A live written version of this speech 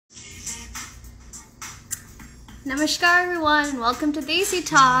Namaskar everyone and welcome to Desi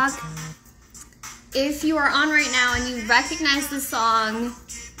Talk. If you are on right now and you recognize the song,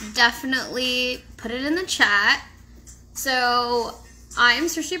 definitely put it in the chat. So I am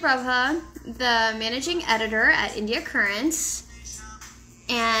Srishti Prabha, the managing editor at India Currents,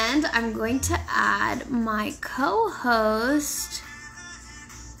 and I'm going to add my co-host.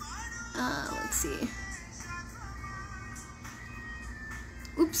 Let's see.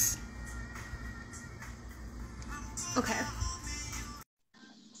 Oops. Okay.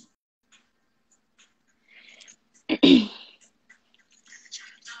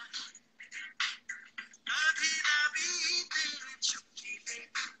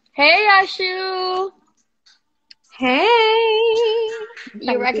 Hey, Yashu. Hey.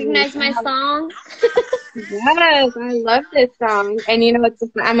 You recognize my song? Yes, I love this song. And you know,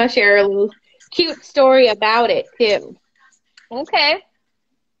 I'm going to share a little cute story about it, too. Okay.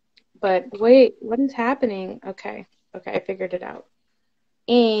 But wait, what is happening? Okay, I figured it out.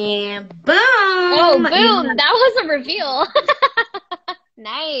 And boom! Oh, boom! That was a reveal.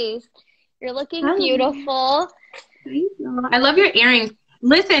 Nice. You're looking beautiful. I love your earrings.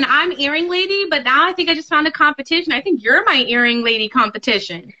 Listen, I'm earring lady, but now I think I just found a competition. I think you're my earring lady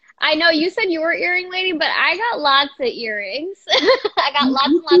competition. I know you said you were earring lady, but I got lots of earrings. I got lots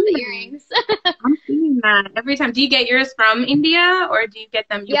and lots of earrings. I'm seeing that every time. Do you get yours from India, or do you get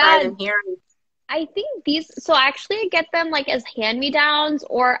them? You buy them here? I think these. So actually, I get them like as hand-me-downs,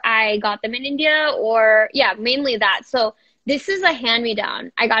 or I got them in India, or yeah, mainly that. So this is a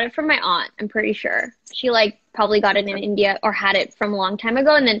hand-me-down. I got it from my aunt. I'm pretty sure she probably got it in India or had it from a long time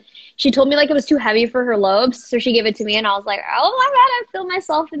ago, and then she told me it was too heavy for her lobes, so she gave it to me, and I was like, oh my god, I feel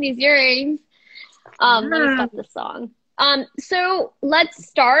myself in these earrings. Let me stop the song. So let's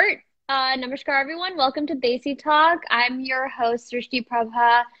start. Namaskar everyone, welcome to Desi Talk. I'm your host Srishti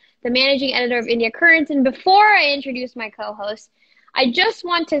Prabha, the managing editor of India Currents, and before I introduce my co-host, I just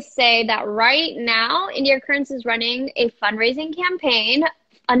want to say that right now India Currents is running a fundraising campaign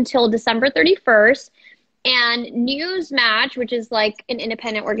until December 31st. And Newsmatch, which is an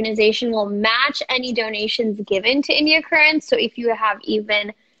independent organization, will match any donations given to India Currents. So if you have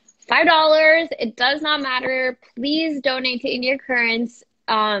even $5, it does not matter. Please donate to India Currents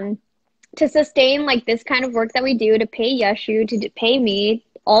to sustain this kind of work that we do, to pay Yashu, to pay me,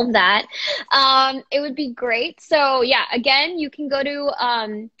 all of that. It would be great. So yeah, again, you can go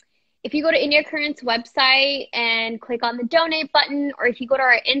to if you go to India Currents website and click on the donate button, or if you go to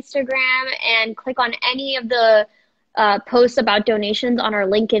our Instagram and click on any of the posts about donations on our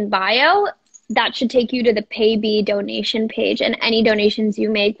link in bio, that should take you to the PayBee donation page, and any donations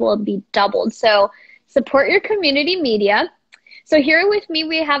you make will be doubled. So support your community media. So here with me,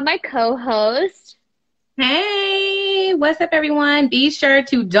 we have my co-host. Hey, what's up, everyone? Be sure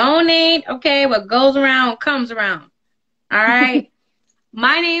to donate. Okay, what goes around comes around. All right.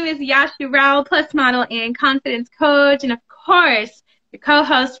 My name is Yashu Rao, plus model and confidence coach, and of course, your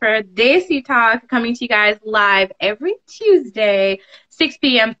co-host for Desi Talk, coming to you guys live every Tuesday, 6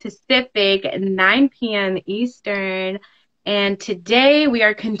 p.m. Pacific, 9 p.m. Eastern. And today we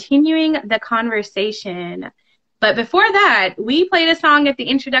are continuing the conversation. But before that, we played a song at the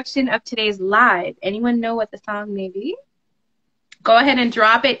introduction of today's live. Anyone know what the song may be? Go ahead and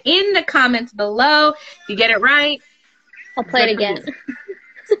drop it in the comments below. If you get it right, I'll play it again.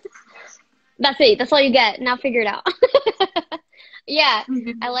 That's it. That's all you get. Now figure it out. Yeah,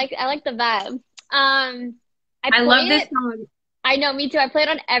 I like the vibe. I love this song. I know, me too. I play it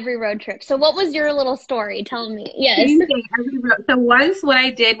on every road trip. So what was your little story? Tell me. Yes. So once what I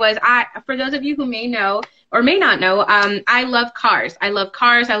did was, for those of you who may know or may not know, I love cars. I love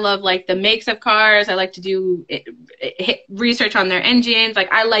cars. I love the makes of cars. I like to do research on their engines.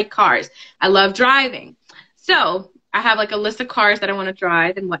 I like cars. I love driving. So I have a list of cars that I want to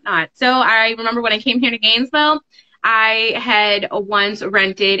drive and whatnot. So I remember when I came here to Gainesville, I had once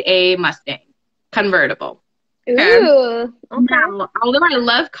rented a Mustang convertible. Okay? Ooh, okay. Now, although I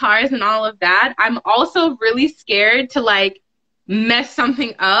love cars and all of that, I'm also really scared to mess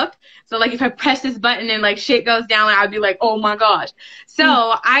something up. So if I press this button and shit goes down, I'd be like, oh my gosh. So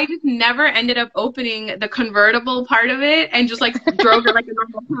I just never ended up opening the convertible part of it and just drove it like a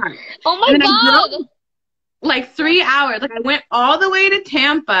normal car. Oh my god. 3 hours. I went all the way to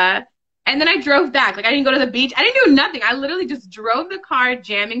Tampa, and then I drove back. I didn't go to the beach. I didn't do nothing. I literally just drove the car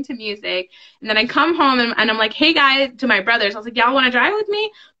jamming to music. And then I come home, and I'm like, hey, guys, to my brothers. I was like, y'all want to drive with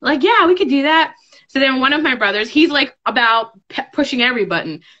me? Yeah, we could do that. So then one of my brothers, he's about pushing every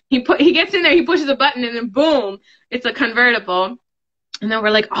button. He gets in there, he pushes a button, and then boom, it's a convertible. And then we're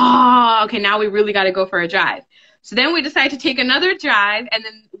like, oh, okay, now we really got to go for a drive. So then we decided to take another drive, and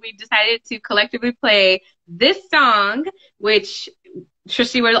then we decided to collectively play this song, which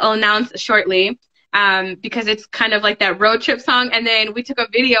Srishti will announce shortly, because it's kind of like that road trip song. And then we took a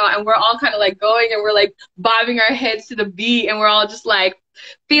video, and we're all kind of like going, and we're like bobbing our heads to the beat, and we're all just like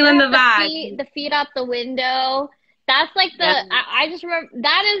feeling the vibe. The feet out the window. That's like I just remember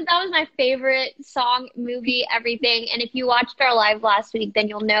that was my favorite song, movie, everything. And if you watched our live last week, then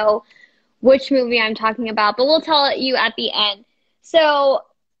you'll know which movie I'm talking about, but we'll tell you at the end. So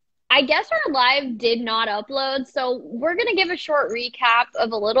I guess our live did not upload, so we're going to give a short recap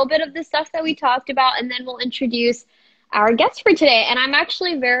of a little bit of the stuff that we talked about, and then we'll introduce our guest for today. And I'm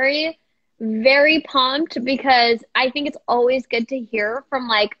actually very, very pumped because I think it's always good to hear from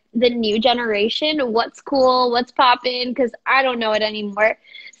like the new generation what's cool, what's poppin', because I don't know it anymore.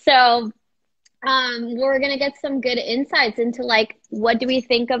 So we're going to get some good insights into like what do we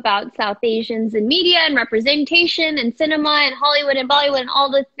think about South Asians in media and representation and cinema and Hollywood and Bollywood and all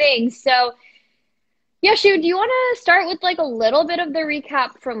the things. So Yashu, do you want to start with like a little bit of the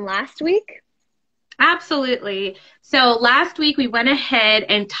recap from last week? Absolutely. So last week we went ahead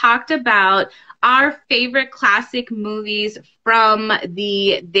and talked about our favorite classic movies from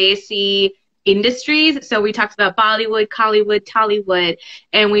the Desi industries. So we talked about Bollywood, Collywood, Tollywood,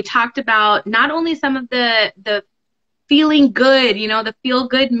 and we talked about not only some of the feeling good, the feel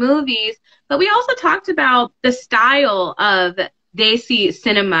good movies, but we also talked about the style of Desi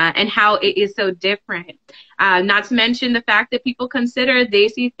cinema and how it is so different. Not to mention the fact that people consider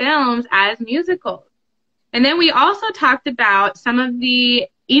Desi films as musicals. And then we also talked about some of the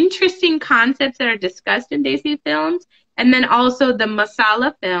interesting concepts that are discussed in Desi films, and then also the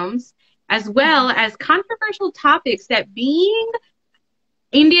masala films, as well as controversial topics that being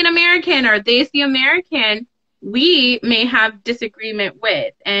Indian American or Desi American, we may have disagreement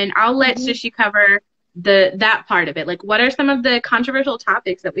with. And I'll let Srishti cover that part of it. Like, what are some of the controversial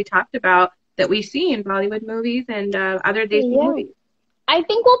topics that we talked about that we see in Bollywood movies and other Desi movies? I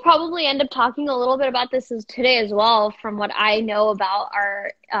think we'll probably end up talking a little bit about this today as well, from what I know about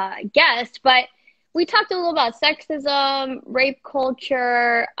our guest. But we talked a little about sexism, rape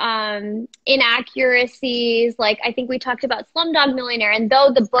culture, inaccuracies. Like, I think we talked about Slumdog Millionaire. And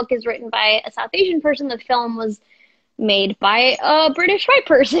though the book is written by a South Asian person, the film was made by a British white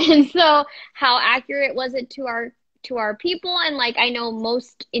person. So how accurate was it to our people? And like, I know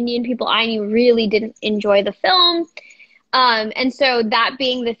most Indian people I knew really didn't enjoy the film. And so that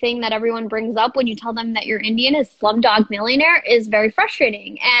being the thing that everyone brings up when you tell them that you're Indian is Slumdog Millionaire is very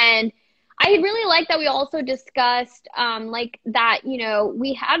frustrating. And I really like that we also discussed like that,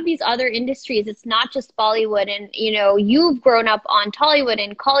 we have these other industries. It's not just Bollywood. And, you've grown up on Tollywood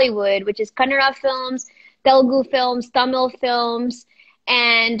and Collywood, which is Kannada films, Telugu films, Tamil films.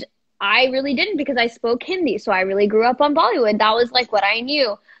 And I really didn't, because I spoke Hindi. So I really grew up on Bollywood. That was like what I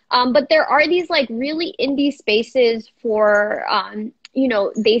knew. But there are these like really indie spaces for,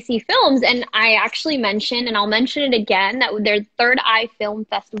 Desi films. And I actually mentioned, and I'll mention it again, that their Third Eye Film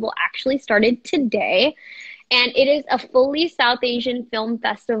Festival actually started today. And it is a fully South Asian film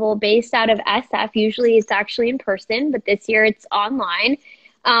festival based out of SF. Usually it's actually in person, but this year it's online.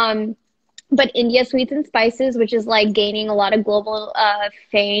 But India Sweets and Spices, which is like gaining a lot of global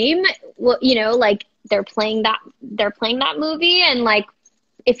fame, like they're playing that movie. And like,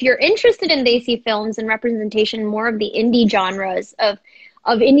 if you're interested in Desi films and representation, more of the indie genres of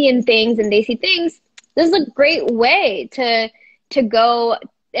Indian things and Desi things, this is a great way to go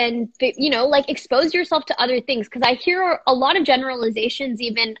and, like expose yourself to other things. Because I hear a lot of generalizations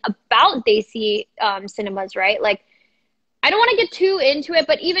even about Desi cinemas, right? Like, I don't want to get too into it,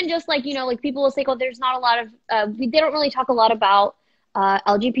 but even just like, like people will say, oh, there's not a lot of, they don't really talk a lot about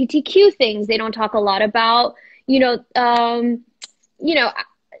LGBTQ things. They don't talk a lot about,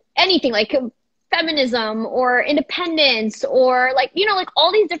 anything like feminism or independence or like, like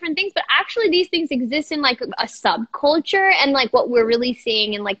all these different things. But actually these things exist in like a subculture, and like what we're really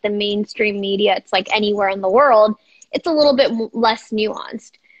seeing in like the mainstream media, it's like anywhere in the world, it's a little bit less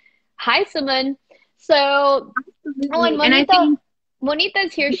nuanced. Hi, Simon. So, and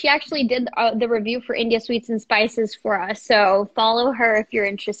Monita's here. She actually did the review for India Sweets and Spices for us. So follow her if you're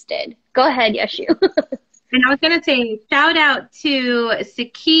interested. Go ahead, Yashu. And I was going to say, shout out to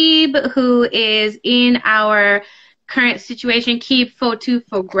Sakib, who is in our current situation, Keep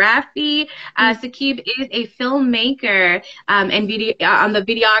Photography. Sakib is a filmmaker and on the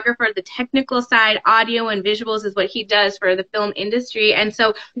videographer, the technical side, audio and visuals is what he does for the film industry. And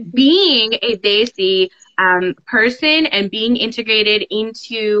so being a Desi person and being integrated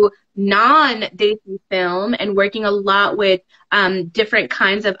into non-Desi film and working a lot with different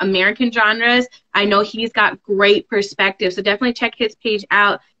kinds of American genres. I know he's got great perspective, so definitely check his page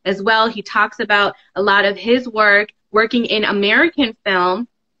out as well. He talks about a lot of his work working in American film,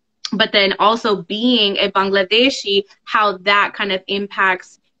 but then also being a Bangladeshi, how that kind of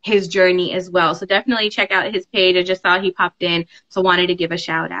impacts his journey as well. So definitely check out his page. I just saw he popped in, so wanted to give a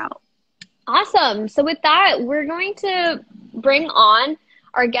shout out. Awesome. So with that, we're going to bring on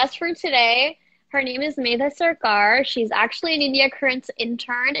our guest for today. Her name is Medha Sarkar. She's actually an India Currents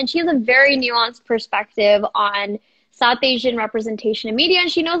intern, and she has a very nuanced perspective on South Asian representation in media, and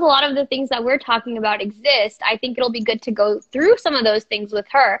she knows a lot of the things that we're talking about exist. I think it'll be good to go through some of those things with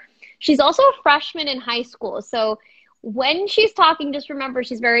her. She's also a freshman in high school, so when she's talking, just remember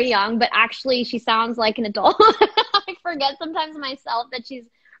she's very young, but actually she sounds like an adult. I forget sometimes myself that she's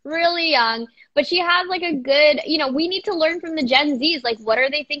really young, but she has like a good, we need to learn from the Gen Zs. Like, what are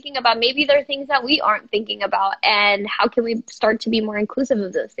they thinking about? Maybe there are things that we aren't thinking about, and how can we start to be more inclusive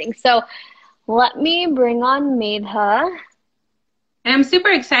of those things? So let me bring on Medha. And I'm super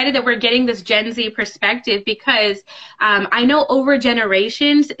excited that we're getting this Gen Z perspective because I know over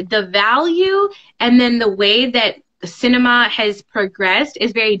generations, the value and then the way that cinema has progressed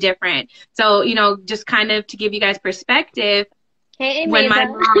is very different. So, just kind of to give you guys perspective, hey, when Medha. my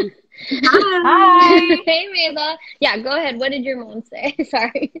mom... Hi. Hey, Medha. Yeah, go ahead. What did your mom say?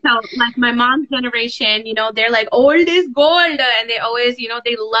 Sorry. So, like, my mom's generation, they're like, old is gold. And they always,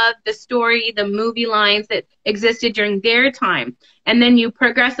 they love the story, the movie lines that existed during their time. And then you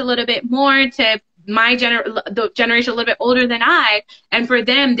progress a little bit more to the generation a little bit older than I, and for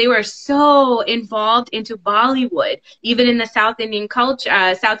them, they were so involved into Bollywood, even in the South Indian culture,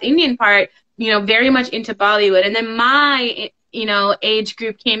 South Indian part, very much into Bollywood. And then my, age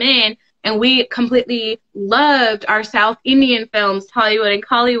group came in, and we completely loved our South Indian films, Hollywood and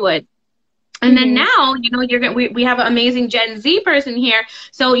Collywood. And then now, we have an amazing Gen Z person here.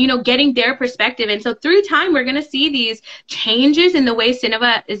 So, getting their perspective. And so through time, we're going to see these changes in the way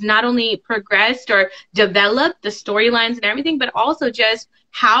cinema is not only progressed or developed, the storylines and everything, but also just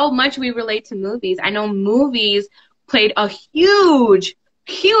how much we relate to movies. I know movies played a huge,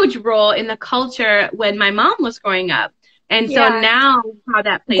 huge role in the culture when my mom was growing up. And so now how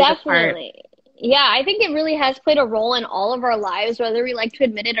that plays a part. Yeah, I think it really has played a role in all of our lives, whether we like to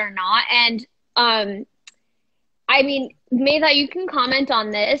admit it or not. And I mean, Medha, you can comment on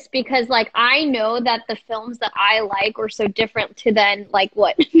this because, like, I know that the films that I like were so different to then, like,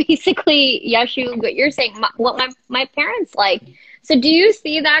 what basically, Yashu, what you're saying, what my parents like. So do you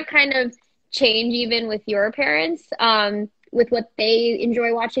see that kind of change even with your parents, with what they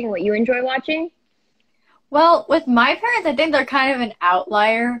enjoy watching and what you enjoy watching? Well, with my parents, I think they're kind of an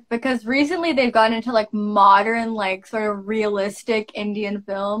outlier because recently they've gotten into like modern, like sort of realistic Indian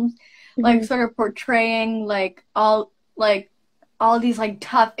films, like sort of portraying like all these like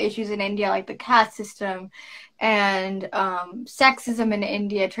tough issues in India, like the caste system and sexism in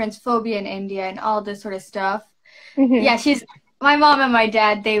India, transphobia in India, and all this sort of stuff. Yeah, my mom and my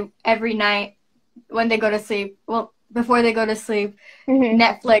dad, they every night when they go to sleep, well, before they go to sleep,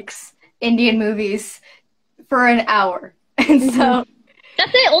 Netflix Indian movies for an hour. And so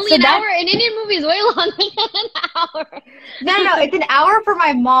that's it, only an hour. An Indian movie is way longer than an hour. No, it's an hour for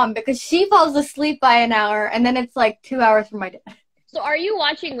my mom because she falls asleep by an hour, and then it's like 2 hours for my dad. So are you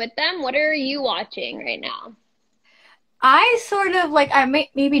watching with them? What are you watching right now? I sort of like, I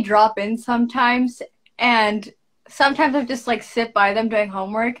maybe drop in sometimes, and sometimes I just like sit by them doing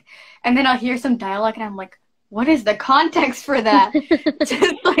homework, and then I'll hear some dialogue and I'm like, what is the context for that?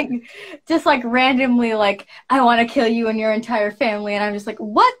 just like randomly, like, I want to kill you and your entire family. And I'm just like,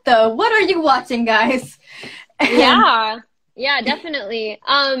 what are you watching, guys? Yeah, definitely.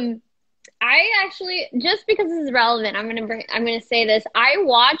 I actually, just because this is relevant, I'm gonna say this. I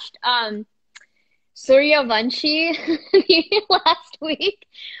watched Suryavanshi last week,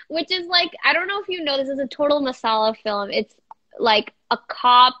 which is like, I don't know if you know, this is a total masala film. It's like a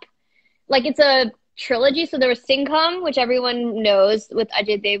cop, like it's a trilogy. So there was Singham, which everyone knows with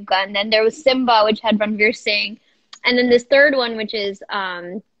Ajay Devgan. Then there was Simba, which had Ranveer Singh. And then this third one, which is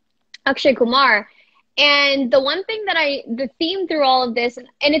Akshay Kumar. And the theme through all of this, and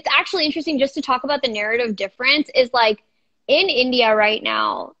it's actually interesting just to talk about the narrative difference, is like in India right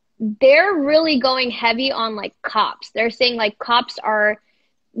now, they're really going heavy on like cops. They're saying like cops are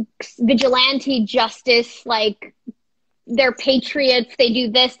vigilante justice, like they're patriots, they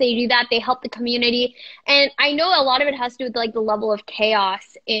do this, they do that, they help the community. And I know a lot of it has to do with like the level of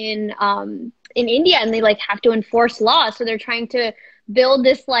chaos in India, and they like have to enforce law. So they're trying to build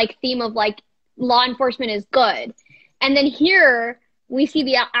this like theme of like law enforcement is good. And then here we see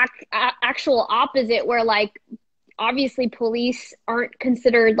the actual opposite, where like obviously police aren't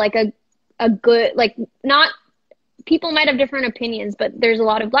considered like a good, like, not, people might have different opinions, but there's a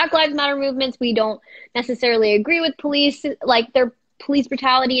lot of Black Lives Matter movements. We don't necessarily agree with police, like their police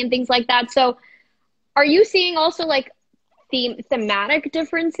brutality and things like that. So are you seeing also like thematic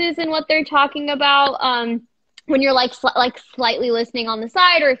differences in what they're talking about when you're like slightly listening on the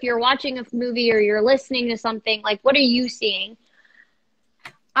side, or if you're watching a movie or you're listening to something, like what are you seeing?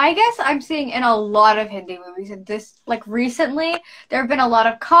 I guess I'm seeing in a lot of Hindi movies, and this, like, recently, there have been a lot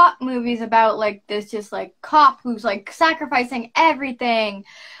of cop movies about, like, this just, like, cop who's, like, sacrificing everything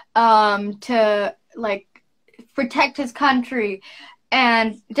to, like, protect his country,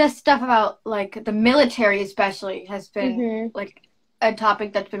 and just stuff about, like, the military especially has been, like, a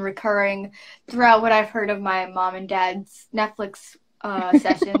topic that's been recurring throughout what I've heard of my mom and dad's Netflix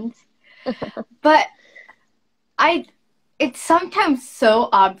sessions. But it's sometimes so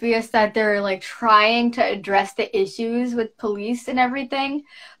obvious that they're like trying to address the issues with police and everything,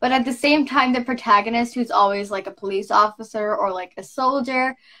 but at the same time, the protagonist, who's always like a police officer or like a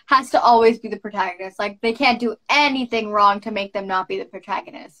soldier, has to always be the protagonist. Like, they can't do anything wrong to make them not be the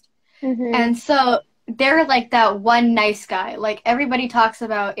protagonist. And so they're like that one nice guy. Like, everybody talks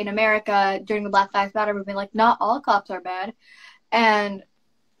about in America during the Black Lives Matter movement, like, not all cops are bad. And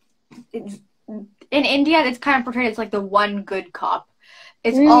in India, it's kind of portrayed as like the one good cop.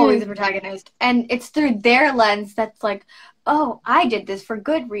 It's always the protagonist. And it's through their lens that's like, oh, I did this for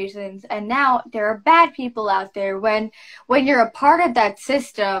good reasons, and now there are bad people out there. When you're a part of that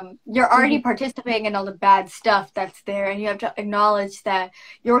system, you're already participating in all the bad stuff that's there, and you have to acknowledge that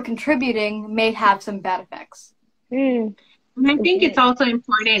your contributing may have some bad effects. And I think it's also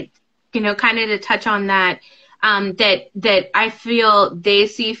important, you know, kind of to touch on that, that I feel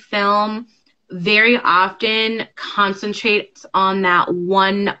Desi film very often concentrates on that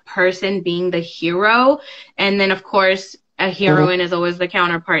one person being the hero. And then, of course, a heroine is always the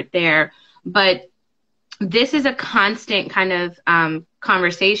counterpart there. But this is a constant kind of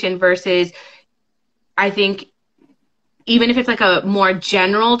conversation versus, I think, even if it's like a more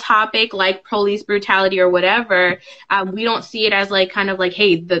general topic like police brutality or whatever, we don't see it as like kind of like,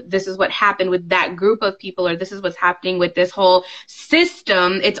 hey, this is what happened with that group of people, or this is what's happening with this whole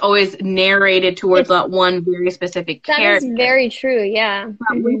system. It's always narrated towards that one very specific character. That is very true, yeah.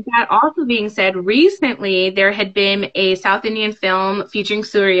 But with that also being said, recently there had been a South Indian film featuring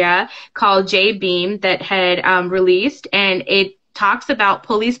Surya called Jai Bhim that had released, and it talks about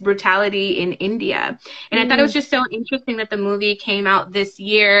police brutality in India. And I thought it was just so interesting that the movie came out this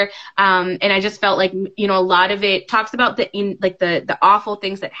year. And I just felt like, you know, a lot of it talks about the awful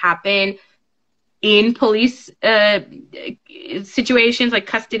things that happen in police situations, like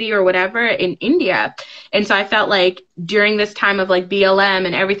custody or whatever, in India. And so I felt like during this time of like BLM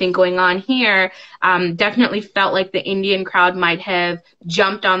and everything going on here, definitely felt like the Indian crowd might have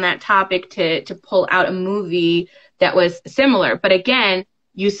jumped on that topic to pull out a movie that was similar. But again,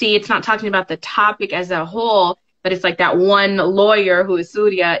 you see, it's not talking about the topic as a whole, but it's like that one lawyer who is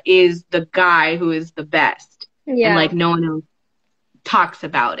Surya is the guy who is the best. Yeah. And like no one else talks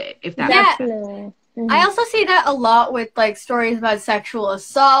about it, if that makes sense. I also see that a lot with like stories about sexual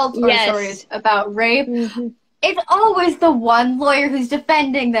assault or stories about rape. It's always the one lawyer who's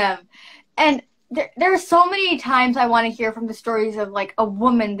defending them. And there are so many times I want to hear from the stories of like a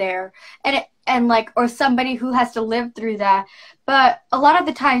woman there and like, or somebody who has to live through that. But a lot of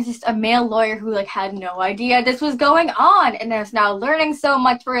the times just a male lawyer who like had no idea this was going on and is now learning so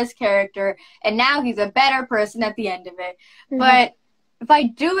much for his character, and now he's a better person at the end of it. But by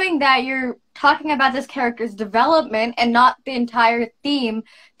doing that, you're talking about this character's development and not the entire theme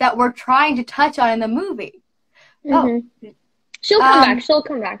that we're trying to touch on in the movie. She'll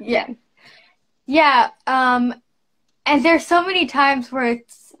come back. Yeah. And there's so many times where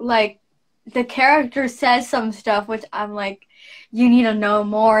it's like the character says some stuff which I'm like, you need to know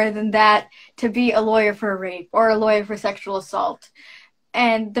more than that to be a lawyer for rape or a lawyer for sexual assault.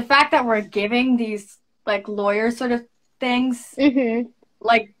 And the fact that we're giving these like lawyer sort of things,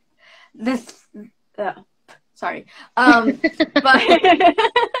 like this, sorry. But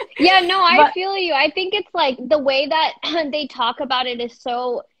yeah, no, I feel you. I think it's like the way that they talk about it is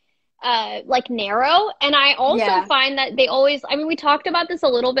so like narrow, and I also find that they always, I mean, we talked about this a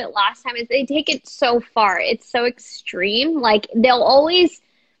little bit last time, is they take it so far, it's so extreme. Like they'll always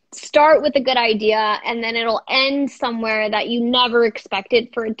start with a good idea and then it'll end somewhere that you never expected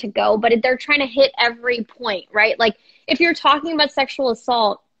for it to go, but they're trying to hit every point, right? Like if you're talking about sexual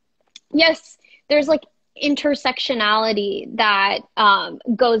assault, yes, there's like intersectionality that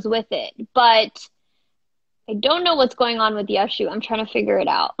goes with it, but I don't know what's going on with Yashu. I'm trying to figure it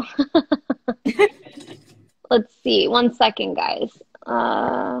out. let's see. 1 second, guys.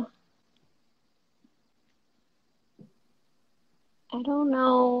 I don't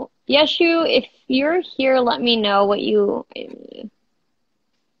know. Yashu, if you're here, let me know what if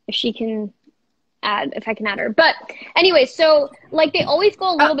she can add, if I can add her. But anyway, so like they always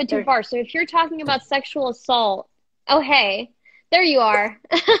go a little bit too far. So if you're talking about sexual assault, oh, hey, there you are.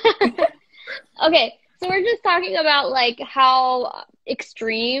 Okay, so we're just talking about like how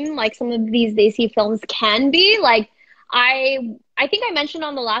extreme like some of these Desi films can be. Like I think I mentioned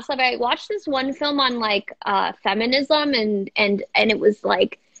on the last live, I watched this one film on like feminism and it was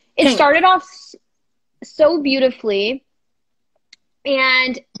like it started off so beautifully,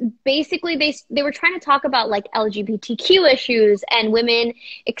 and basically they were trying to talk about like LGBTQ issues and women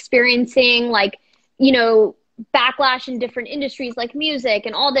experiencing like, you know, backlash in different industries like music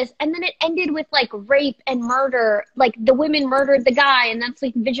and all this, and then it ended with like rape and murder, like the women murdered the guy, and that's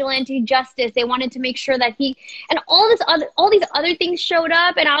like vigilante justice. They wanted to make sure that he, and all these other things showed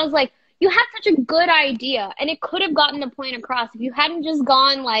up, and I was like, you had such a good idea and it could have gotten the point across if you hadn't just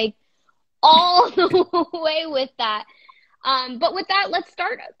gone like all the way with that. But with that, let's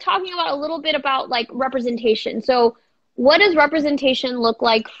start talking about a little bit about like representation. So what does representation look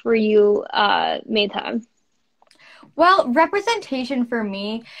like for you, Medha? Well, representation for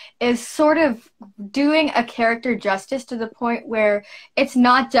me is sort of doing a character justice to the point where it's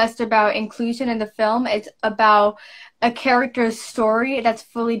not just about inclusion in the film, it's about a character's story that's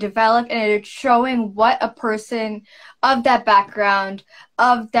fully developed, and it's showing what a person of that background,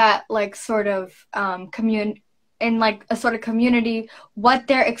 of that like sort of in like a sort of community, what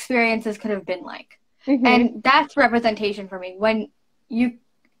their experiences could have been like. Mm-hmm. And that's representation for me.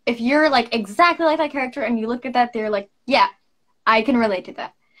 If you're like exactly like that character and you look at that, they're like, yeah, I can relate to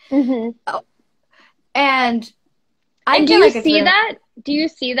that. Mm-hmm. Oh. And do you see that? Do you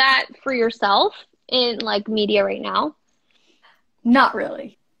see that for yourself in like media right now? Not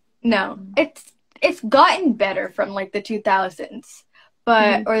really. No, it's gotten better from like the 2000s,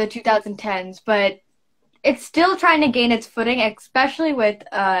 but or the 2010s, but it's still trying to gain its footing, especially with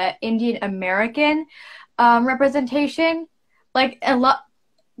Indian American representation. Like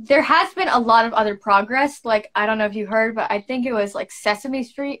there has been a lot of other progress. Like, I don't know if you heard, but I think it was like Sesame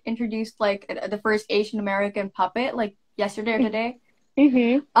Street introduced like the first Asian American puppet like yesterday or today.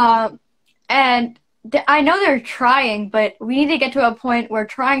 Mm-hmm. And I know they're trying, but we need to get to a point where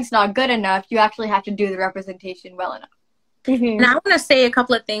trying's not good enough. You actually have to do the representation well enough. Mm-hmm. And I want to say a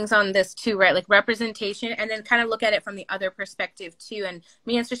couple of things on this too, right? Like representation, and then kind of look at it from the other perspective too. And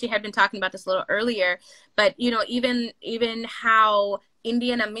me and Srishti had been talking about this a little earlier, but you know, even how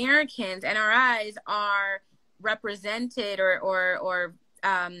Indian Americans, NRIs, are represented or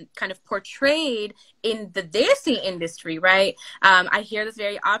kind of portrayed in the Desi industry, right? I hear this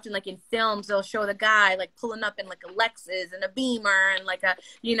very often, like in films, they'll show the guy like pulling up in like a Lexus and a Beamer and like a,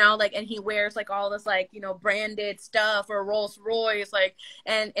 you know, like, and he wears like all this like, you know, branded stuff or Rolls Royce, like,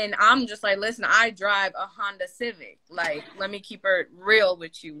 and I'm just like, listen, I drive a Honda Civic. Like, let me keep it real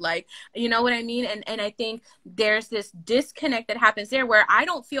with you. Like, you know what I mean? And I think there's this disconnect that happens there where I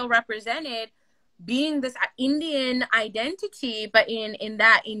don't feel represented being this Indian identity, but in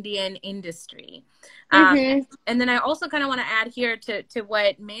that Indian industry. And then I also kind of want to add here to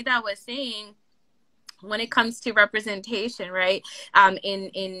what Medha was saying when it comes to representation, right?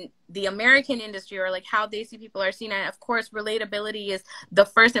 In the American industry, or like how Desi people are seen. And of course, relatability is the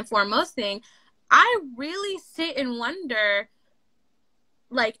first and foremost thing. I really sit and wonder,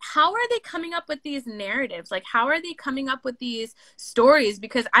 like, how are they coming up with these narratives? Like, how are they coming up with these stories?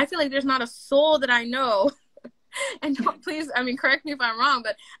 Because I feel like there's not a soul that I know. And please, I mean, correct me if I'm wrong,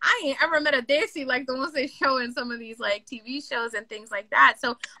 but I ain't ever met a Desi like the ones they show in some of these like TV shows and things like that.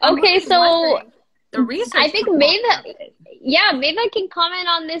 So okay, so the research. I think Medha can comment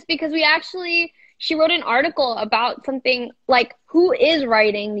on this, because she wrote an article about something like who is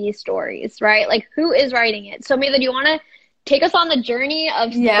writing these stories, right? Like, who is writing it? So Medha, do you want to take us on the journey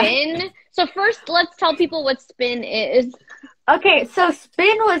of Spin? Yeah. So first, let's tell people what Spin is. Okay, so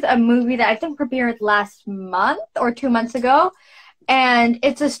Spin was a movie that I think premiered last month or 2 months ago. And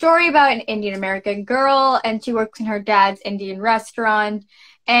it's a story about an Indian American girl, and she works in her dad's Indian restaurant.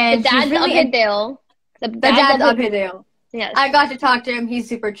 And the dad's Abhidale. The dad's Abhidale. Yes. I got to talk to him. He's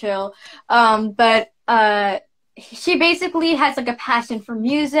super chill. But she basically has like a passion for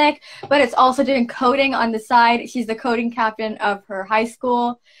music, but it's also doing coding on the side. She's the coding captain of her high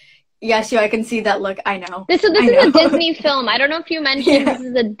school. Yes, I can see that look. I know. This is a Disney film. I don't know if you mentioned this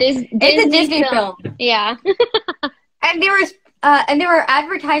is a Disney film. Yeah. And they were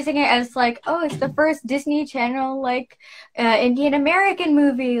advertising it as like, oh, it's the first Disney Channel like Indian American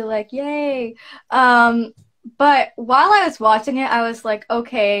movie. Like, yay. But while I was watching it, I was like,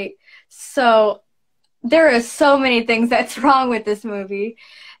 okay, so there are so many things that's wrong with this movie.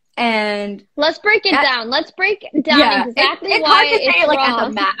 And let's break it down. Let's break down yeah, exactly it's why hard to say it's it like wrong. as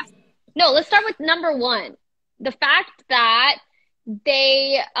a mass. No, let's start with number one. The fact that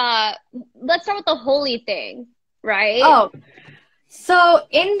they let's start with the holy thing, right? Oh, so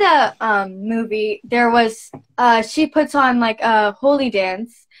in the movie, there was she puts on like a holy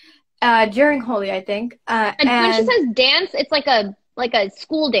dance during Holy, I think. And when she says dance, it's like a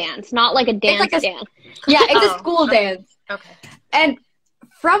school dance, not like a dance like dance. Yeah, it's a school dance. Okay. And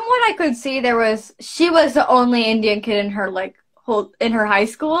from what I could see, she was the only Indian kid in her in her high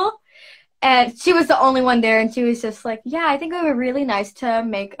school. And she was the only one there, and she was just like, yeah, I think it would be really nice to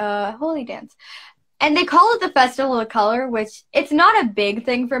make a holy dance. And they call it the Festival of Color, which it's not a big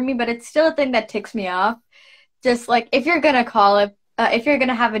thing for me, but it's still a thing that ticks me off. Just like, if you're going to call it, if you're going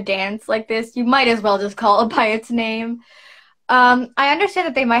to have a dance like this, you might as well just call it by its name. I understand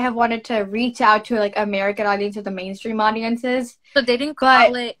that they might have wanted to reach out to like American audiences, the mainstream audiences. So they didn't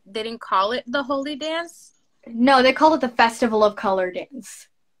call it the holy dance? No, they called it the Festival of Color dance.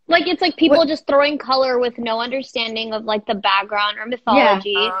 Like, it's like people just throwing color with no understanding of, like, the background or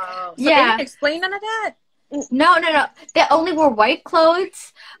mythology. Yeah. So they didn't explain none of that? No. They only wore white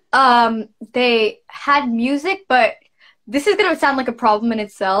clothes. They had music, but this is going to sound like a problem in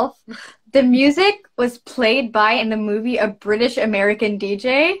itself. The music was played by, in the movie, a British-American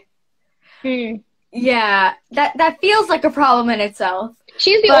DJ. Yeah, that feels like a problem in itself.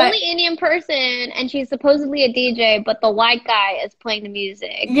 She's the only Indian person, and she's supposedly a DJ, but the white guy is playing the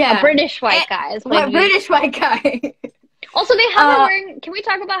music. Yeah. A British white guy is playing the music. British white guy. Also, they have her wearing... Can we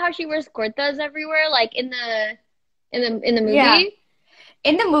talk about how she wears kurtas everywhere? Like, in the movie? Yeah.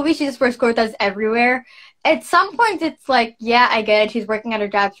 In the movie, she just wears kurtas everywhere. At some point, it's like, yeah, I get it. She's working at her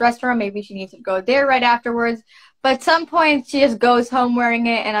dad's restaurant. Maybe she needs to go there right afterwards. But at some point, she just goes home wearing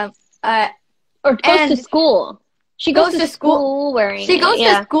it, or goes to school. She goes to school wearing it. She goes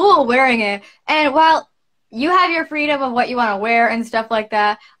to school wearing it. And while you have your freedom of what you want to wear and stuff like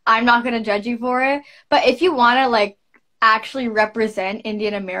that, I'm not going to judge you for it. But if you want to, like, actually represent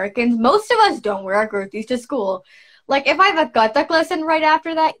Indian Americans, most of us don't wear our kurtis to school. Like, if I have a Kathak lesson right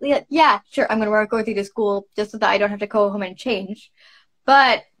after that, yeah, sure, I'm going to wear a kurti to school just so that I don't have to go home and change.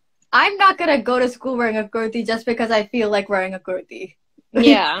 But I'm not going to go to school wearing a kurti just because I feel like wearing a kurti.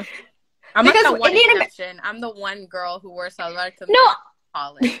 Yeah. I'm like the one exception. I'm the one girl who wears salwar kameez in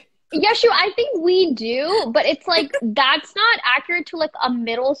college. Yashu, I think we do, but it's like that's not accurate to like a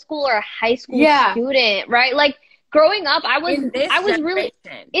middle school or a high school student, right? Like growing up, I was really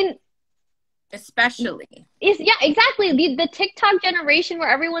in especially. Yeah, exactly. The TikTok generation where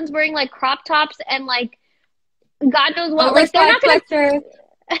everyone's wearing like crop tops and like God knows what. Like they're not gonna.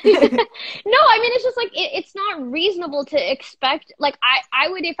 No, I mean, it's just like it's not reasonable to expect. Like I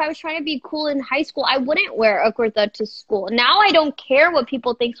would, if I was trying to be cool in high school, I wouldn't wear a kurta to school. Now I don't care what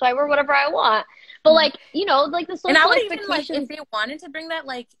people think, so I wear whatever I want. But like, you know, like the social and I would expectations. Even, like, if they wanted to bring that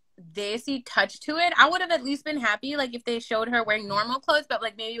like desi touch to it, I would have at least been happy. Like if they showed her wearing normal clothes, but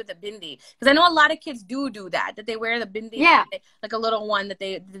like maybe with a bindi, because I know a lot of kids do that they wear the bindi, like a little one that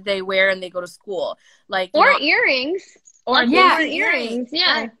they wear and they go to school, like or earrings. Or earrings,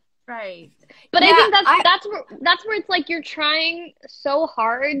 yeah. Right. But I think that's where it's like you're trying so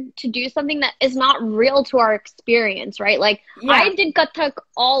hard to do something that is not real to our experience, right? Like I did Kathak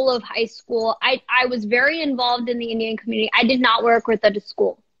all of high school. I was very involved in the Indian community. I did not wear a kurta to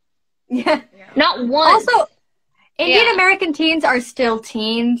school. Yeah. Not once. Also, Indian American teens are still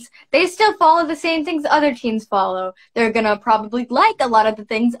teens. They still follow the same things other teens follow. They're gonna probably like a lot of the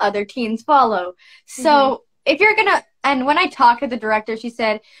things other teens follow. So if you're gonna, and when I talked to the director, she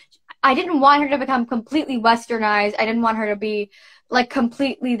said, I didn't want her to become completely westernized. I didn't want her to be like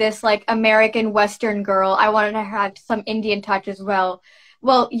completely this like American Western girl. I wanted her to have some Indian touch as well.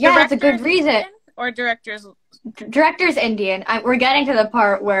 Well, yeah, that's a good reason. Indian or Director's Indian. We're getting to the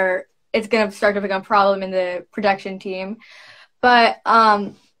part where it's going to start to become a problem in the production team. But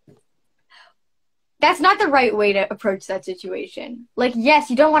that's not the right way to approach that situation. Like,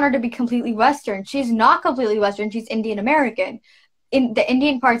 yes, you don't want her to be completely Western. She's not completely Western. She's Indian American. In the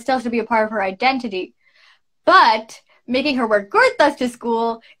Indian part still has to be a part of her identity. But making her wear kurtas to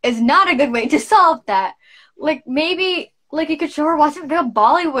school is not a good way to solve that. Like, maybe, like, you could show her watching a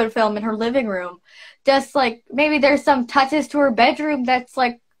Bollywood film in her living room. Just, like, maybe there's some touches to her bedroom that's,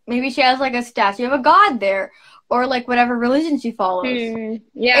 like, maybe she has, like, a statue of a god there. Or, like, whatever religion she follows.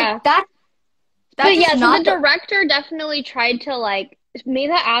 Yeah. That's so the director definitely tried to, like,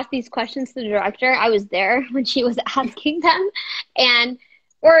 Medha asked these questions to the director. I was there when she was asking them.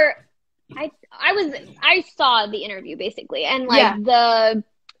 I saw the interview basically, and like the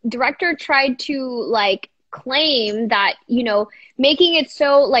director tried to like claim that, you know, making it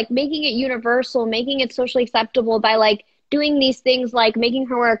universal, making it socially acceptable by like doing these things like making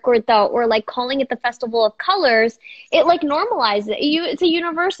her wear a kurta or like calling it the Festival of Colors, it like normalizes it. It's a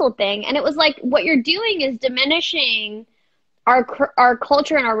universal thing. And it was like, what you're doing is diminishing our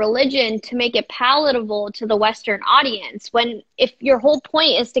culture and our religion to make it palatable to the Western audience. When if your whole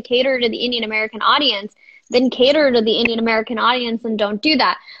point is to cater to the Indian American audience, then cater to the Indian American audience and don't do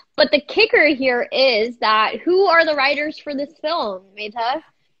that. But the kicker here is that who are the writers for this film, Medha?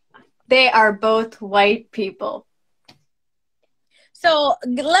 They are both white people. So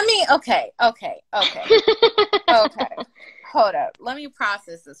let me, okay. Hold up. Let me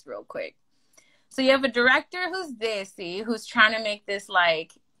process this real quick. So you have a director who's desi, who's trying to make this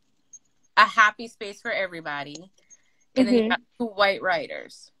like a happy space for everybody. And then you have two white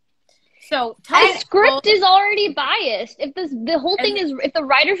writers. So the script is already biased. If the whole thing is, if the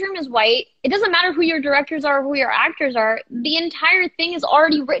writer's room is white, it doesn't matter who your directors are, who your actors are. The entire thing is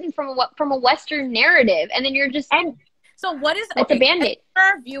already written from a Western narrative. And then you're just... So what is it's a Band-Aid for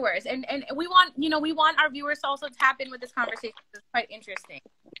our viewers, and we want our viewers to also tap in with this conversation. It's quite interesting.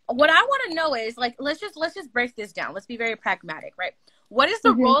 What I want to know is like let's just break this down. Let's be very pragmatic, right? What is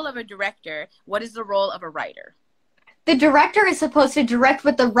the role of a director? What is the role of a writer? The director is supposed to direct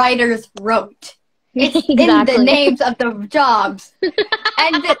what the writers wrote. It's exactly. in the names of the jobs.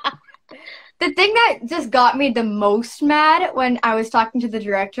 And the thing that just got me the most mad when I was talking to the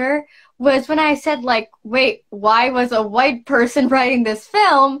director was when I said, like, wait, why was a white person writing this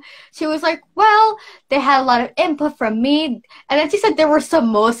film? She was like, well, they had a lot of input from me. And then she said there were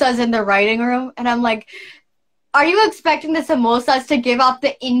samosas in the writing room. And I'm like, are you expecting the samosas to give off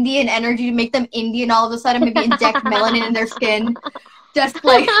the Indian energy to make them Indian all of a sudden, maybe inject melanin in their skin? Just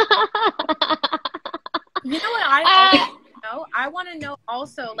like... You know what I also know? I want to know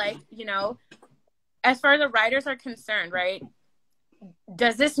also, like, you know, as far as the writers are concerned, right?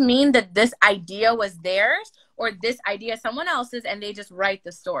 Does this mean that this idea was theirs or this idea someone else's and they just write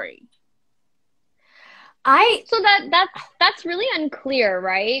the story? So that's really unclear,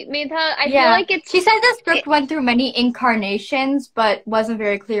 right, Medha? I feel like it's... She said the script went through many incarnations, but wasn't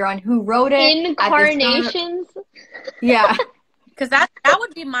very clear on who wrote it. Incarnations? Yeah. Because that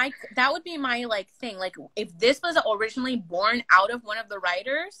would be my like thing. Like if this was originally born out of one of the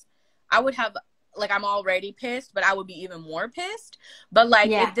writers, I would have... Like, I'm already pissed, but I would be even more pissed. But, like,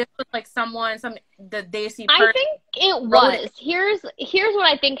 if this was, like, the Desi person... I think it was. Here's what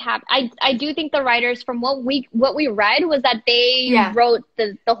I think happened. I do think the writers, from what we read, was that they wrote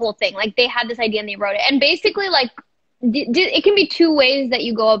the whole thing. Like, they had this idea and they wrote it. And basically, like, it can be two ways that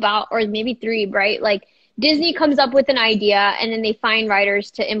you go about, or maybe three, right? Like, Disney comes up with an idea, and then they find writers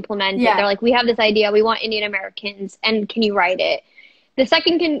to implement it. They're like, we have this idea. We want Indian Americans, and can you write it? The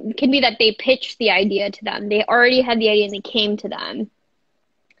second can be that they pitched the idea to them. They already had the idea and they came to them.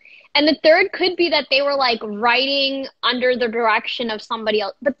 And the third could be that they were like writing under the direction of somebody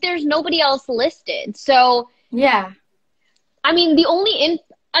else, but there's nobody else listed. So I mean,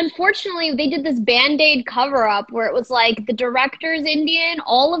 unfortunately, they did this Band-Aid cover-up where it was like the director's Indian,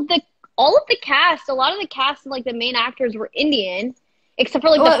 all of the cast, a lot of the cast and like the main actors were Indian, except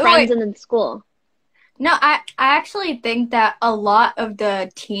for like the friends in the school. No, I actually think that a lot of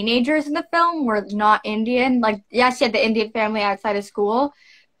the teenagers in the film were not Indian. Like, yes, she had the Indian family outside of school,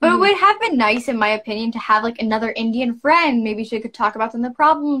 but it would have been nice, in my opinion, to have like another Indian friend. Maybe she could talk about some of the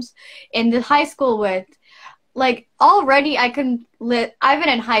problems in the high school with. Like, already I've been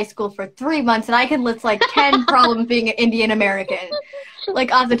in high school for 3 months, and I can list like 10 problems being an Indian American,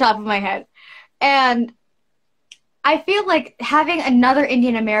 like off the top of my head. And I feel like having another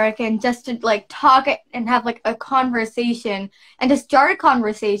Indian American just to like talk and have like a conversation and to start a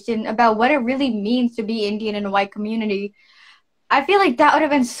conversation about what it really means to be Indian in a white community. I feel like that would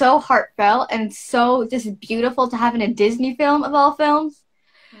have been so heartfelt and so just beautiful to have in a Disney film of all films.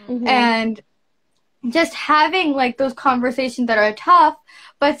 And just having like those conversations that are tough,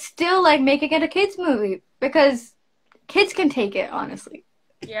 but still like making it a kids movie because kids can take it, honestly.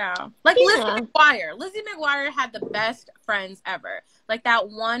 Yeah. Like Lizzie McGuire. Lizzie McGuire had the best friends ever. Like that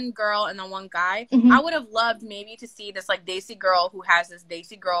one girl and the one guy. I would have loved maybe to see this like Desi girl who has this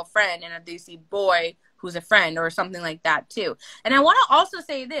Desi girlfriend and a Desi boy who's a friend or something like that too. And I want to also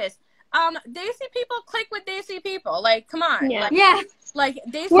say this. Desi people click with Desi people. Like, come on. Like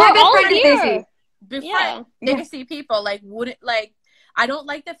Desi we're all here. Desi people like wouldn't like I don't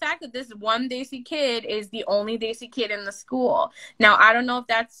like the fact that this one Desi kid is the only Desi kid in the school. Now, I don't know if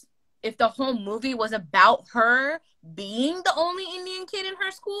that's if the whole movie was about her being the only Indian kid in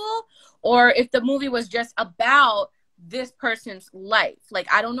her school, or if the movie was just about this person's life.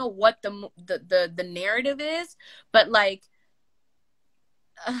 Like, I don't know what the narrative is, but like,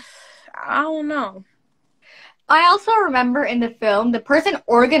 I don't know. I also remember in the film, the person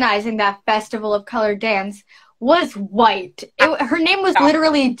organizing that festival of color dance was white. Her name was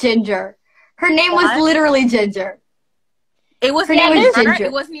literally Ginger. Her name was literally Ginger. It was her name was Ginger.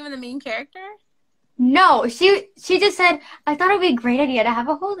 It wasn't even the main character? No, she just said, I thought it would be a great idea to have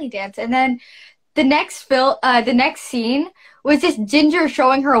a holy dance. And then the next scene was just Ginger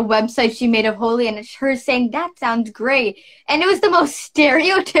showing her a website she made of Holi, and it's her saying, that sounds great. And it was the most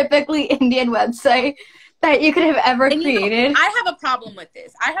stereotypically Indian website that you could have ever created. You know, I have a problem with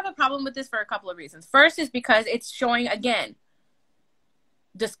this. I have a problem with this for a couple of reasons. First is because it's showing, again,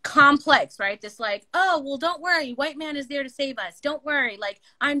 this complex, right? This like, oh, well, don't worry. White man is there to save us. Don't worry. Like,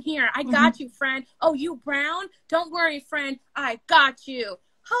 I'm here. I got you, friend. Oh, you brown? Don't worry, friend. I got you.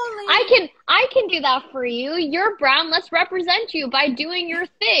 Holy. I can do that for you. You're brown. Let's represent you by doing your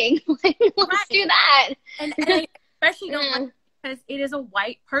thing. Let's do that. And I especially don't like, because it is a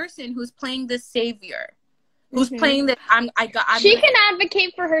white person who's playing the savior. Who's playing the she can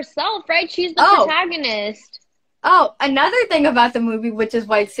advocate for herself, right? She's the protagonist. Oh, another thing about the movie, which is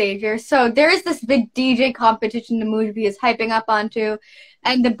white savior. So there is this big DJ competition the movie is hyping up onto,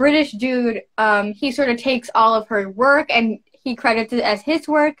 and the British dude, he sort of takes all of her work and he credits it as his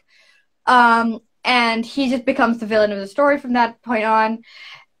work, and he just becomes the villain of the story from that point on.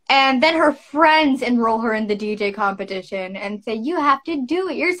 And then her friends enroll her in the DJ competition and say, you have to do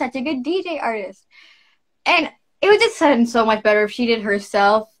it. You're such a good DJ artist. And it would just sound so much better if she did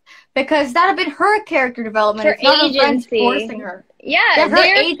herself, because that would have been her character development. Her it's not agency. her friends forcing her. Yeah, her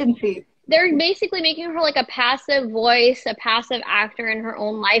agency. They're basically making her like a passive voice, a passive actor in her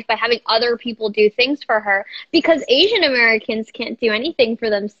own life by having other people do things for her, because Asian Americans can't do anything for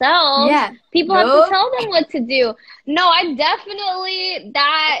themselves. Yeah. People have to tell them what to do. No, I definitely,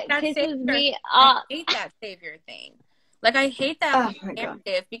 that pisses me off. I hate that savior thing. Like, I hate that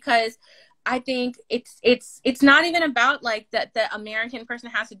narrative, because I think it's not even about like that the American person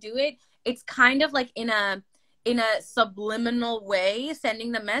has to do it. It's kind of like in a subliminal way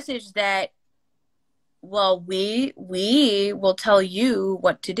sending the message that, well, we will tell you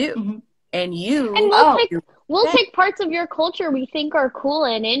what to do, and we'll take parts of your culture we think are cool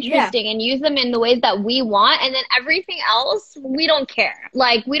and interesting and use them in the ways that we want, and then everything else we don't care.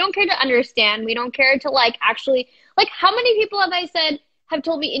 Like, we don't care to understand. We don't care to like actually, like, how many people have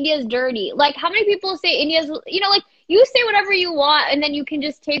told me India's dirty? Like, how many people say India's, like, you say whatever you want and then you can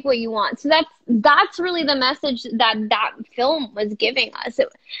just take what you want. So that's really the message that film was giving us.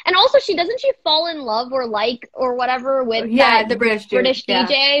 And also, doesn't she fall in love or whatever with the British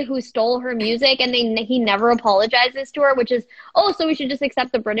DJ who stole her music, and he never apologizes to her, which is, so we should just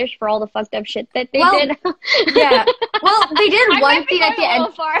accept the British for all the fucked up shit that they did. Yeah. Well, they did one scene at the end.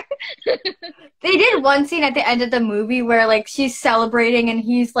 They did one scene at the end of the movie where like she's celebrating and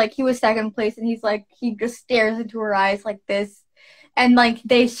he's like, he was second place, and he's like, he just stares into her eyes like this, and like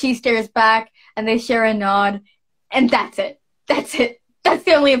she stares back and they share a nod, and that's it. That's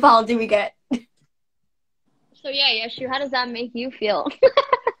the only apology we get. So yeah, Yashu, how does that make you feel?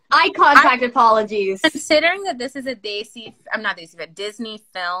 Eye contact apologies. Considering that this is a Disney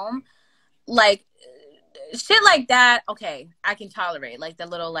film, like shit like that, okay, I can tolerate. Like the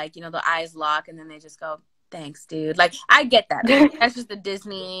little, like, the eyes lock and then they just go, thanks, dude. Like, I get that. That's just the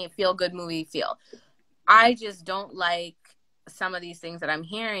Disney feel-good movie feel. I just don't like some of these things that I'm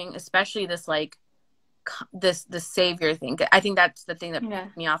hearing, especially this, like, the savior thing. I think that's the thing that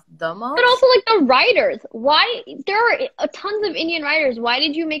pissed me off the most. But also, like, the writers. Why? There are tons of Indian writers. Why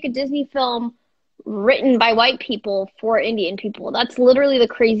did you make a Disney film written by white people for Indian people? That's literally the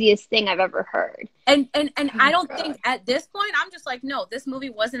craziest thing I've ever heard. And I don't think at this point, I'm just like, no, this movie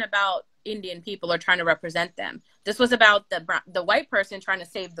wasn't about Indian people or trying to represent them. This was about the white person trying to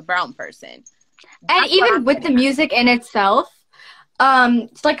save the brown person. And even with the music in itself,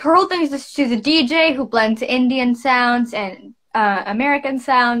 it's like her whole thing is she's a DJ who blends Indian sounds and American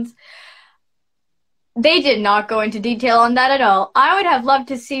sounds. They did not go into detail on that at all. I would have loved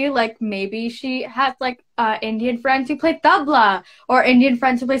to see, like, maybe she has, like, Indian friends who play tabla or Indian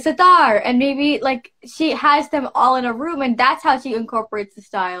friends who play sitar, and maybe, like, she has them all in a room, and that's how she incorporates the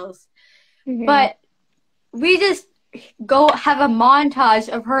styles. But we just go have a montage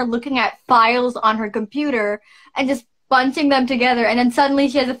of her looking at files on her computer and just bunching them together, and then suddenly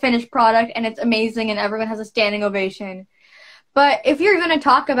she has a finished product, and it's amazing, and everyone has a standing ovation. But if you're going to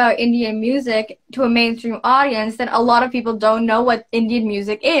talk about Indian music to a mainstream audience, then a lot of people don't know what Indian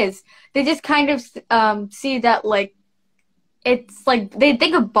music is. They just kind of see that, like, it's like they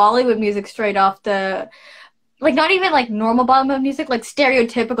think of Bollywood music straight off the, like, not even like normal Bollywood music, like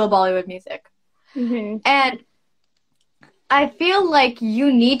stereotypical Bollywood music. Mm-hmm. And I feel like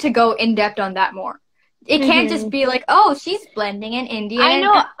you need to go in depth on that more. It can't just be like, oh, she's blending in Indian. I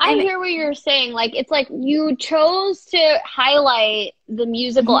know. I hear what you're saying. Like, it's like you chose to highlight the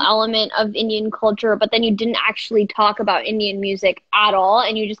musical element of Indian culture, but then you didn't actually talk about Indian music at all.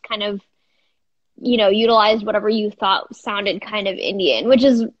 And you just kind of, you know, utilized whatever you thought sounded kind of Indian, which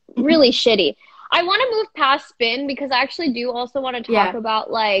is really shitty. I want to move past Spin because I actually do also want to talk about,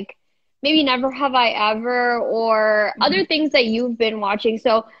 like, maybe Never Have I Ever or other things that you've been watching.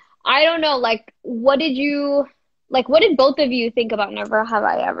 So I don't know, like, what did both of you think about Never Have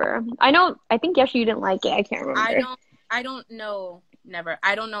I Ever? I think Yashu, you didn't like it. I can't remember. I don't know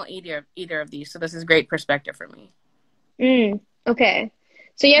I don't know either of these, so this is great perspective for me. Okay.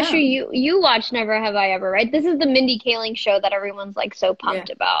 So Yashu, you watched Never Have I Ever, right? This is the Mindy Kaling show that everyone's like so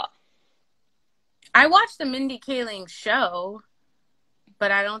pumped about. I watched the Mindy Kaling show,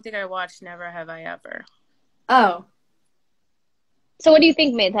 but I don't think I watched Never Have I Ever. Oh. So what do you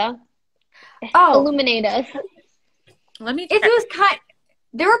think, Medha? Illuminate us. Let me check.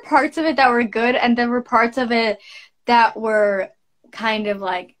 There were parts of it that were good, and there were parts of it that were kind of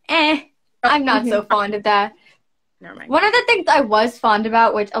like, I'm not so fond of that. Never mind. One of the things I was fond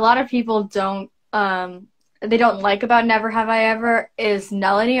about, which a lot of people don't like about Never Have I Ever, is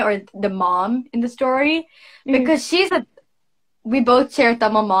Nalini, or the mom in the story, because we both share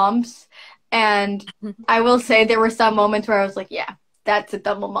Tamil moms, and I will say there were some moments where I was like, yeah, that's a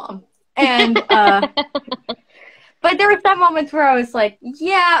Tamil mom. And, but there were some moments where I was like,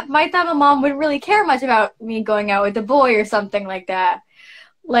 yeah, my Tamil mom wouldn't really care much about me going out with a boy or something like that.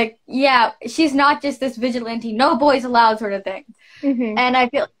 Like, yeah, she's not just this vigilante, no boys allowed sort of thing. And I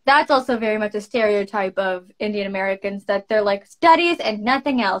feel that's also very much a stereotype of Indian Americans, that they're like studies and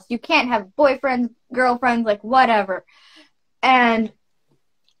nothing else. You can't have boyfriends, girlfriends, like whatever. And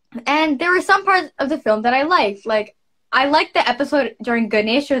there were some parts of the film that I liked. Like, I liked the episode during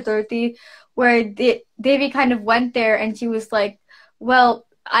Ganesh Chaturthi where Devi kind of went there and she was like, well,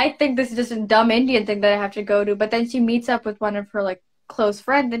 I think this is just a dumb Indian thing that I have to go to. But then she meets up with one of her, like, close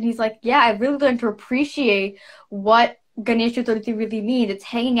friends, and he's like, yeah, I really learned to appreciate what Ganesh Chaturthi really means. It's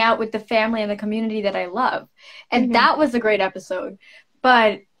hanging out with the family and the community that I love. And that was a great episode.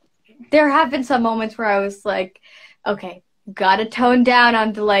 But there have been some moments where I was like, okay, gotta tone down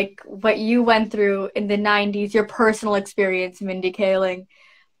on the, like, what you went through in the 90s, your personal experience, Mindy Kaling.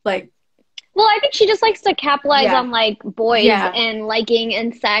 Like, well, I think she just likes to capitalize on, like, boys and liking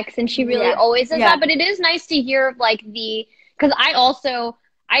and sex, and she really always does that. But it is nice to hear, like, because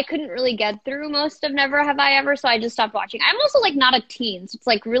I couldn't really get through most of Never Have I Ever, so I just stopped watching. I'm also, like, not a teen, so it's,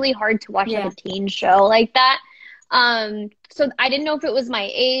 like, really hard to watch like a teen show like that. So I didn't know if it was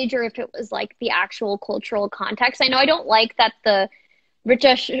my age or if it was, like, the actual cultural context. I know I don't like that the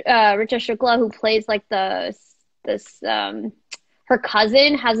Richa Shukla, who plays, like, her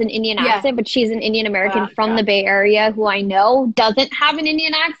cousin has an Indian accent, but she's an Indian American from the Bay Area who I know doesn't have an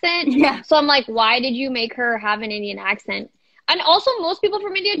Indian accent. Yeah. So I'm like, why did you make her have an Indian accent? And also, most people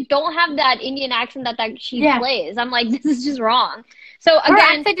from India don't have that Indian accent that she plays. I'm like, this is just wrong. So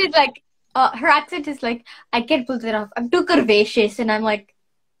again, her accent is like, I can't pull it off. I'm too curvaceous, and I'm like,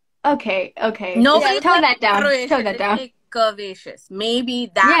 okay. Nobody tone that down. Tone that down. Curvaceous,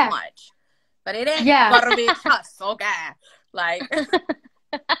 maybe that much, but it ain't curvaceous. Okay, like.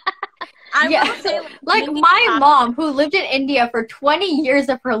 I will say, like my mom, who lived in India for 20 years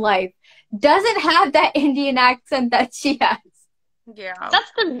of her life, doesn't have that Indian accent that she has. Yeah,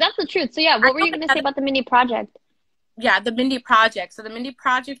 that's the truth. So what were you going to say about the Mindy Project? Yeah, the Mindy Project. So the Mindy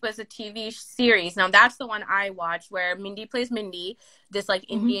Project was a TV series. Now that's the one I watched, where Mindy plays Mindy, this like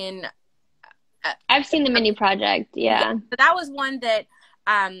Indian. I've seen the Mindy Project. Yeah, so that was one that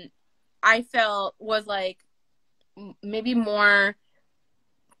I felt was like maybe more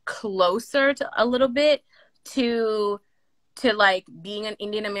closer to a little bit to like being an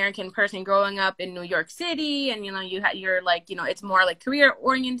Indian American person growing up in New York City, and you're like, it's more like career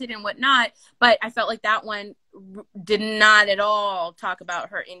oriented and whatnot. But I felt like that one did not at all talk about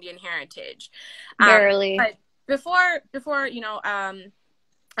her Indian heritage. Barely. But before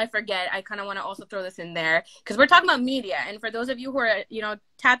I forget, I kind of want to also throw this in there because we're talking about media, and for those of you who are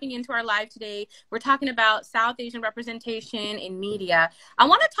tapping into our live today, we're talking about South Asian representation in media. I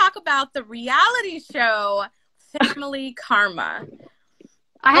want to talk about the reality show Family Karma.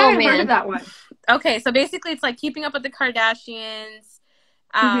 I haven't heard of that one. Okay, so basically it's like Keeping Up with the Kardashians,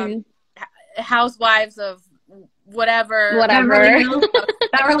 Housewives of whatever.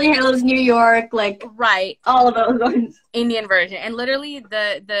 Beverly Hills, New York, like right, all of those ones. Indian version, and literally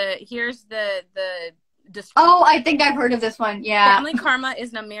here's the oh, I think I've heard of this one. Yeah. Family Karma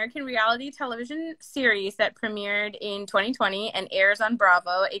is an American reality television series that premiered in 2020 and airs on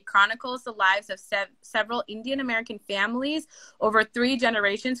Bravo. It chronicles the lives of several Indian American families over 3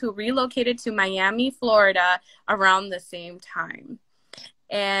 generations who relocated to Miami, Florida around the same time.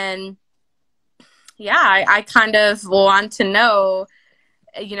 And yeah, I kind of want to know,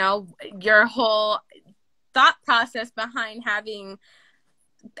 you know, your whole thought process behind having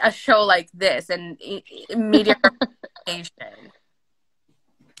a show like this and media representation.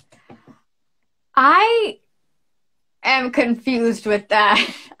 I am confused with that.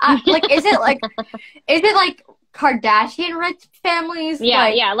 Is it like Kardashian rich families?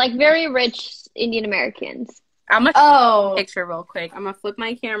 Yeah, like very rich Indian Americans. I'm gonna picture real quick. I'm gonna flip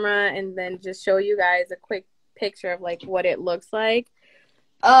my camera and then just show you guys a quick picture of like what it looks like.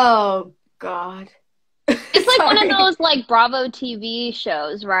 Oh God. It's like one of those like Bravo TV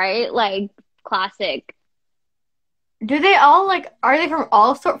shows, right? Like classic. Do they all are they from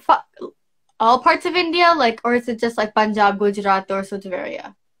all parts of India, or is it just like Punjab, Gujarat, or such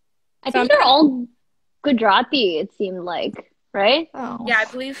area? I think they're all Gujarati. It seemed like, right? Oh. Yeah, I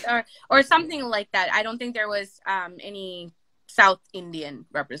believe, or something like that. I don't think there was any South Indian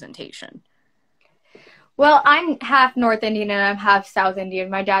representation. Well, I'm half North Indian and I'm half South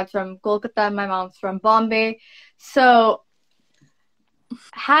Indian. My dad's from Kolkata, my mom's from Bombay. So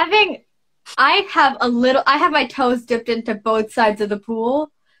I have my toes dipped into both sides of the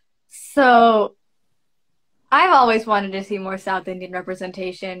pool. So I've always wanted to see more South Indian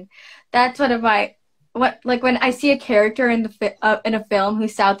representation. That's one of my when I see a character in a film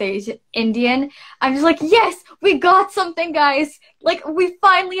who's South Indian, I'm just like, yes, we got something, guys. Like, we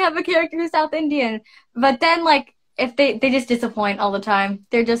finally have a character who's South Indian. But then, if they just disappoint all the time.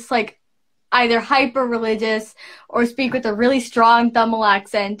 They're just, either hyper-religious or speak with a really strong Tamil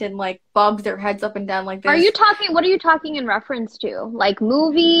accent and, bobs their heads up and down like this. What are you talking in reference to? Like,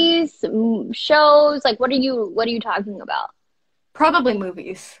 movies, shows? Like, what are you talking about? Probably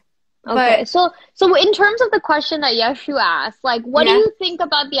movies. Okay, but, so in terms of the question that Yashu asked, what do you think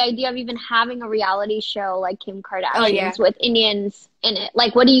about the idea of even having a reality show like Kim Kardashian's with Indians in it?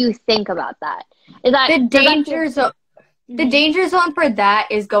 What do you think about that? Is that the danger zone? The danger zone for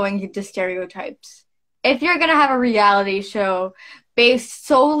that is going into stereotypes. If you're gonna have a reality show based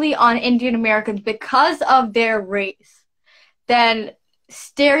solely on Indian Americans because of their race, then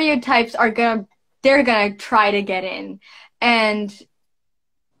stereotypes they're gonna try to get in, and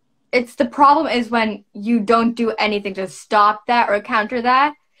the problem is when you don't do anything to stop that or counter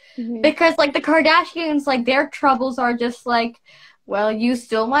that. Mm-hmm. Because, the Kardashians, their troubles are just well, you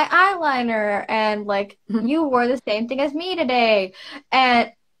stole my eyeliner, and, you wore the same thing as me today.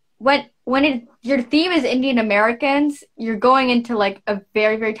 And when your theme is Indian Americans, you're going into, a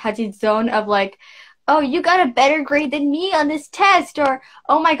very, very touchy zone of, oh, you got a better grade than me on this test, or,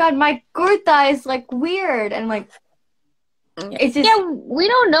 oh, my God, my kurta is, weird, and, it's just, we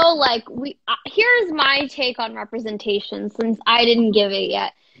don't know. Here's my take on representation, since I didn't give it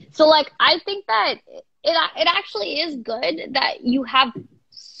yet. So, I think that it actually is good that you have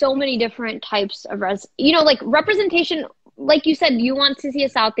so many different types of representation. Like you said, you want to see a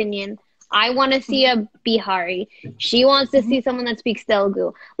South Indian. I want to see a Bihari. She wants to see someone that speaks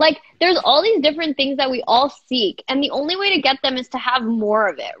Telugu. There's all these different things that we all seek, and the only way to get them is to have more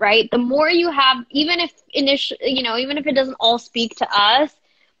of it, right? The more you have, even if it doesn't all speak to us,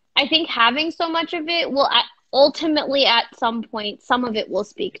 I think having so much of it will ultimately, at some point, some of it will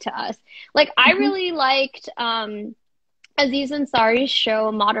speak to us. I really liked Aziz Ansari's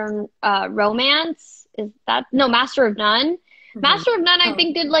show, Modern Romance. Master of None. Master of None, I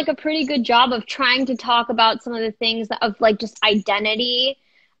think, did a pretty good job of trying to talk about some of the things of just identity.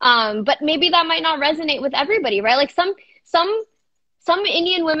 But maybe that might not resonate with everybody, right? Some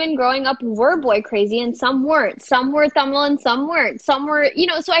Indian women growing up were boy crazy and some weren't. Some were Tamil and some weren't. Some were,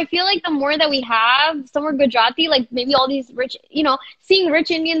 so I feel the more that we have, some were Gujarati, maybe all these rich, seeing rich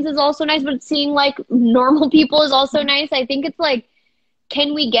Indians is also nice, but seeing normal people is also nice. I think it's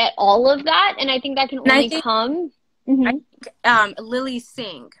can we get all of that? And I think that can only come. Mm-hmm. Lily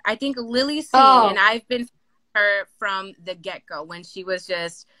Singh. I think Lily Singh, and I've been her from the get-go when she was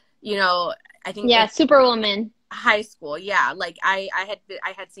just, I think Superwoman. High school. Yeah. I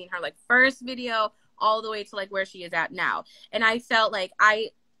had seen her first video all the way to where she is at now. And I felt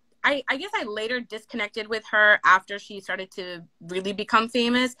I I guess I later disconnected with her after she started to really become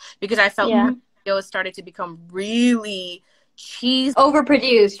famous, because I felt like videos started to become really cheesy,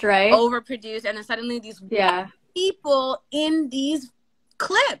 overproduced, right? Overproduced, and then suddenly these people in these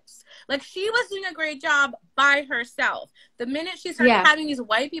clips, like, she was doing a great job by herself. The minute she started having these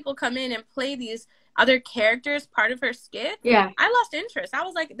white people come in and play these other characters part of her skit, I lost interest. I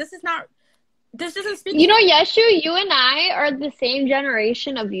was like, this doesn't speak. You know, Yashu, you and I are the same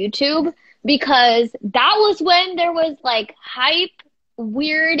generation of YouTube, because that was when there was like hype,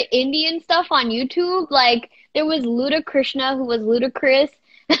 weird Indian stuff on YouTube. Like, there was Luda Krishna, who was ludicrous,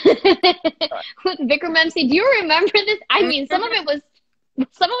 with Vikram MC. Do you remember this? I mean, some of it was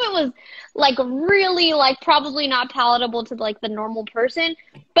like really, like, probably not palatable to like the normal person.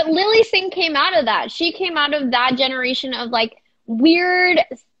 But Lily Singh came out of that. She came out of that generation of like weird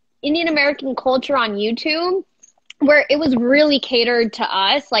Indian American culture on YouTube, where it was really catered to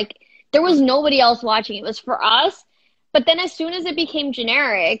us. Like, there was nobody else watching. It was for us. But then as soon as it became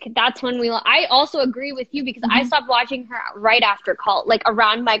generic, that's when I also agree with you, because I stopped watching her right after like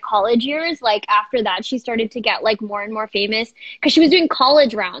around my college years. Like, after that, she started to get like more and more famous, because she was doing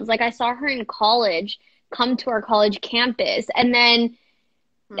college rounds. Like, I saw her in college come to our college campus, and then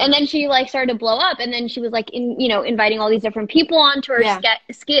she like started to blow up, and then she was like inviting all these different people onto her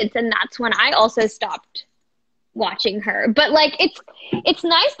skits, and that's when I also stopped watching her. But like, it's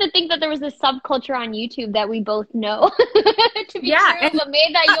nice to think that there was this subculture on YouTube that we both know to be true, but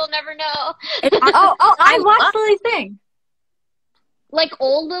made that you'll never know. I watched Lily Singh. Like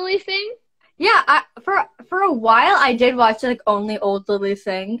old Lily Singh? Yeah, for a while I did watch like only old Lily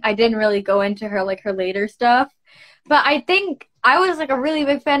Singh. I didn't really go into her like her later stuff. But I think I was like a really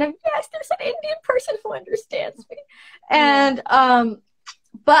big fan of, yes, there's an Indian person who understands me. And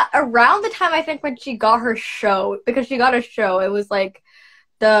but around the time, I think, when she got her show, because she got a show, it was like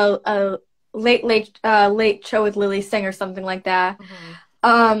the late show with Lily Singh or something like that.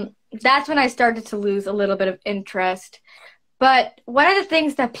 That's when I started to lose a little bit of interest. But one of the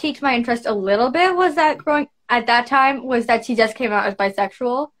things that piqued my interest a little bit was that at that time was that she just came out as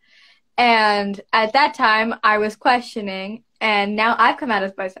bisexual. And at that time, I was questioning, and now I've come out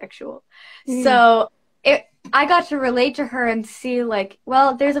as bisexual. So I got to relate to her and see, like,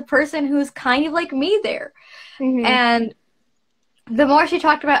 well, there's a person who's kind of like me there. And the more she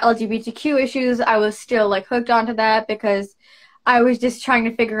talked about LGBTQ issues, I was still, like, hooked onto that, because I was just trying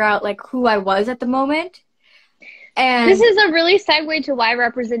to figure out, like, who I was at the moment. And this is a really segue to why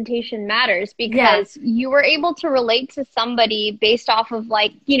representation matters, because you were able to relate to somebody based off of,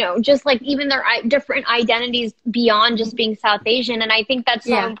 like, just like even their different identities beyond just being South Asian. And I think that's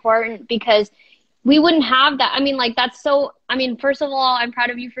so important, because we wouldn't have that. I mean, like, that's so, I mean, first of all, I'm proud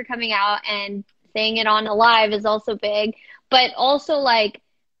of you for coming out, and saying it on a live is also big, but also, like,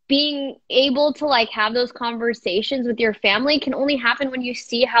 being able to like have those conversations with your family can only happen when you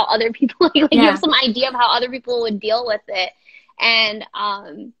see how other people you have some idea of how other people would deal with it. And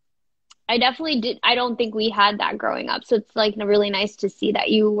I definitely did. I don't think we had that growing up, so it's like really nice to see that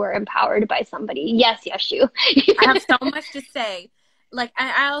you were empowered by somebody. Yes, Yashu. I have so much to say. Like,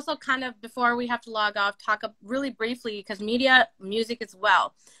 I also kind of, before we have to log off, talk up really briefly, because media, music as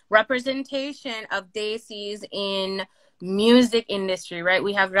well, representation of Desis in music industry, right?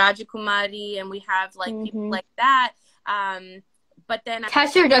 We have Rajakumari, and we have like people like that. But then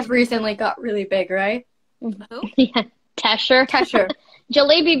Tesher just recently got really big, right? Who? Yeah, Tesher.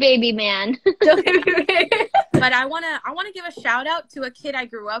 Jalebi baby man. But I wanna give a shout out to a kid I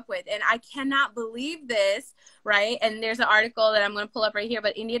grew up with, and I cannot believe this, right? And there's an article that I'm gonna pull up right here.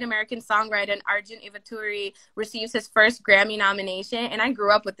 But Indian American songwriter Arjun Ivatury receives his first Grammy nomination, and I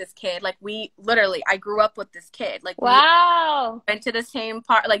grew up with this kid. Like, I grew up with this kid. Like, wow. We went to the same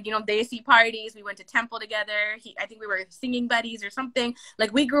part, like, Desi parties. We went to temple together. I think we were singing buddies or something.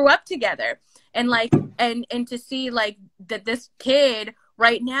 Like, we grew up together, and like, and to see like that this kid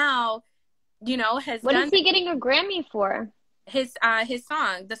right now, has What is he getting a Grammy for? His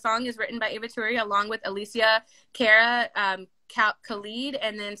song. The song is written by Ivatury along with Alicia Cara, Khalid,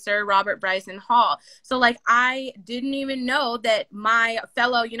 and then Sir Robert Bryson Hall. So like, I didn't even know that my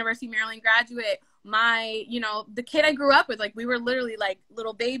fellow University of Maryland graduate, the kid I grew up with, like, we were literally like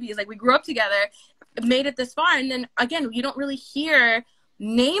little babies. Like, we grew up together, made it this far. And then again, you don't really hear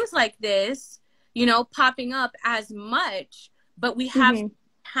names like this, popping up as much, but we have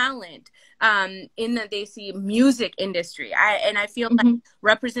talent in the Desi music industry. I feel like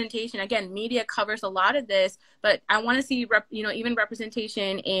representation, again, media covers a lot of this, but I want to see even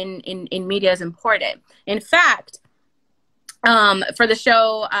representation in media is important. In fact, for the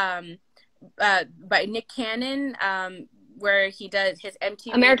show by Nick Cannon, where he does his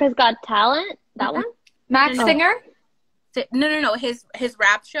MTV. America's Got Talent? That one? Max Singer? No. His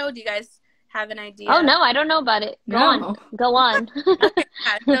rap show. Do you guys have an idea? Oh, no, I don't know about it. Go on. Okay,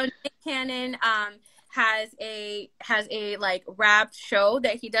 so Nick Cannon has a like rap show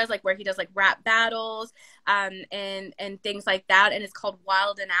that he does, like where he does like rap battles and things like that, and it's called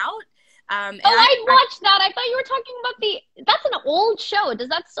Wild and Out. I watched that. I thought you were talking about that's an old show. Does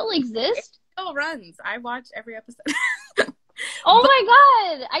that still exist? It still runs. I watch every episode. Oh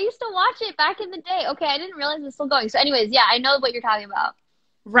my God. I used to watch it back in the day. Okay, I didn't realize it's still going. So anyways, yeah, I know what you're talking about.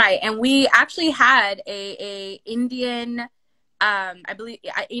 Right. And we actually had a Indian, I believe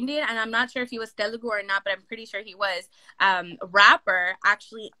Indian, and I'm not sure if he was Telugu or not, but I'm pretty sure he was, rapper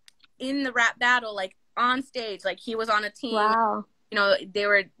actually in the rap battle, like on stage, like he was on a team. Wow. You know,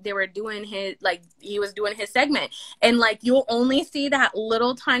 they were doing his, like he was doing his segment, and like you'll only see that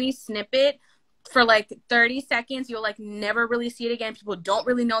little tiny snippet for like 30 seconds. You'll like never really see it again. People don't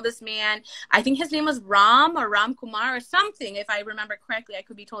really know this man. I think his name was Ram Kumar or something, if I remember correctly. I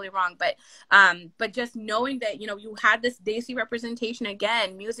could be totally wrong, but just knowing that, you know, you had this Desi representation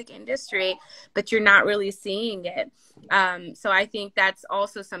again, music industry, but you're not really seeing it. So I think that's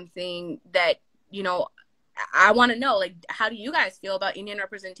also something that, you know, I want to know, like, how do you guys feel about Indian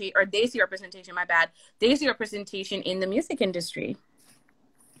representation, or Desi representation, Desi representation in the music industry?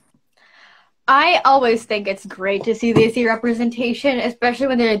 I always think it's great to see Desi representation, especially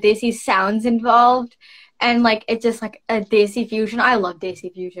when there are Desi sounds involved. And, like, it's just, like, a Desi fusion. I love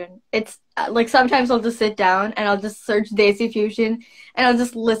Desi fusion. It's, like, sometimes I'll just sit down and I'll just search Desi fusion and I'll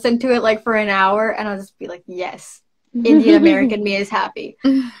just listen to it, like, for an hour and I'll just be like, yes, Indian American me is happy.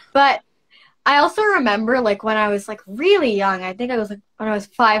 But I also remember, like, when I was, like, really young, I think I was, like, when I was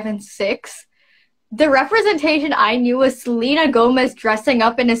 5 and 6, the representation I knew was Selena Gomez dressing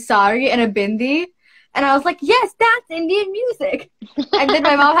up in a sari and a bindi. And I was like, yes, that's Indian music. And then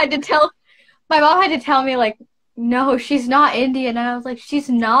my mom had to tell me, like, no, she's not Indian. And I was like, she's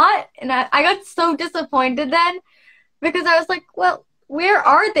not? And I got so disappointed then, because I was like, well, where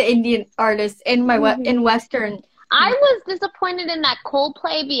are the Indian artists in in Western? I was disappointed in that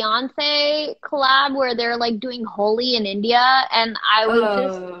Coldplay Beyonce collab where they're like doing Holi in India, and I was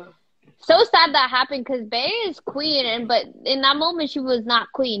just so sad that happened, because Bey is queen, but in that moment she was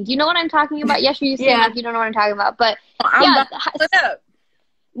not queen. Do you know what I'm talking about? Yes, you seem like you don't know what I'm talking about, but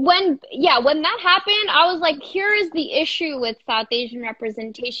when that happened, I was like, here is the issue with South Asian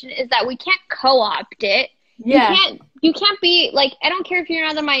representation, is that we can't co-opt it. Yeah. You can't be like, I don't care if you're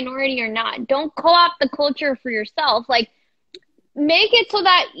another minority or not. Don't co-opt the culture for yourself. Like, make it so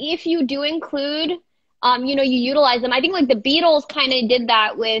that if you do include, you know, you utilize them. I think like the Beatles kind of did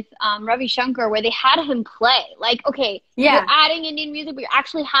that with Ravi Shankar, where they had him play. Like, okay, you're adding Indian music, but you're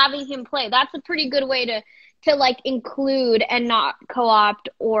actually having him play. That's a pretty good way to like include and not co-opt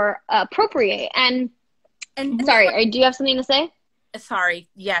or appropriate. And sorry, do you have something to say? Sorry.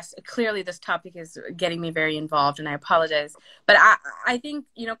 Yes, clearly this topic is getting me very involved, and I apologize. But I think,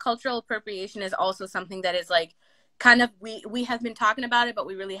 you know, cultural appropriation is also something that is like kind of, we have been talking about it, but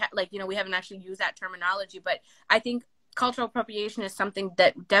we really like, you know, we haven't actually used that terminology. But I think cultural appropriation is something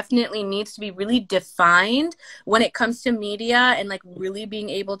that definitely needs to be really defined when it comes to media, and like really being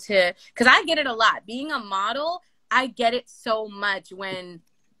able to, because I get it a lot. Being a model, I get it so much when,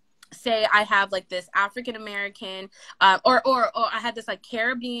 say, I have like this African American or I had this like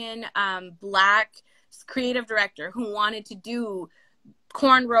Caribbean Black creative director who wanted to do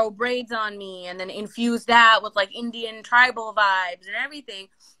cornrow braids on me and then infuse that with like Indian tribal vibes and everything.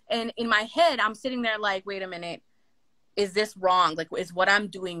 And in my head, I'm sitting there like, wait a minute, is this wrong? Like, is what I'm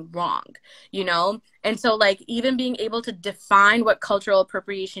doing wrong? You know? And so like even being able to define what cultural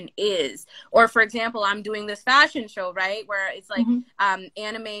appropriation is, or for example, I'm doing this fashion show, right? Where it's like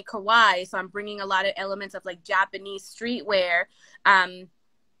anime kawaii. So I'm bringing a lot of elements of like Japanese streetwear,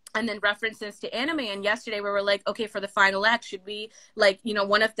 and then references to anime. And yesterday we were like, okay, for the final act, should we like, you know,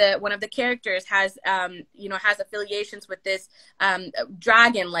 one of the characters has, you know, has affiliations with this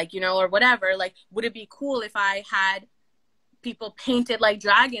dragon, like, you know, or whatever. Like, would it be cool if I had people painted like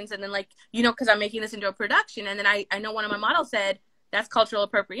dragons, and then like, you know, because I'm making this into a production, and then I know one of my models said that's cultural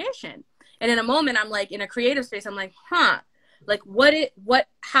appropriation. And in a moment I'm like, in a creative space, I'm like, like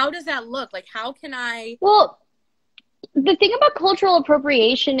how does that look? Like, how can I? Well, the thing about cultural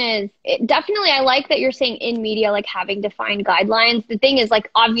appropriation is definitely, I like that you're saying in media, like having defined guidelines. The thing is,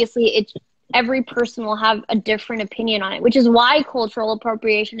 like, obviously every person will have a different opinion on it, which is why cultural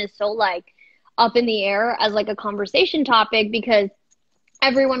appropriation is so like up in the air as like a conversation topic, because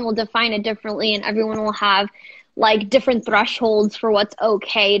everyone will define it differently and everyone will have like different thresholds for what's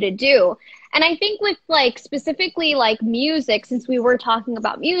okay to do. And I think with like specifically like music, since we were talking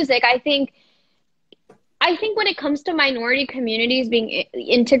about music, I think when it comes to minority communities being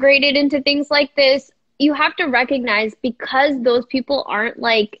integrated into things like this, you have to recognize, because those people aren't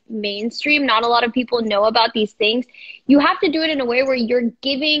like mainstream, not a lot of people know about these things. You have to do it in a way where you're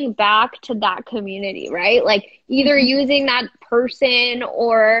giving back to that community, right? Like either using that person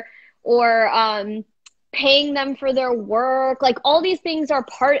or paying them for their work. Like all these things are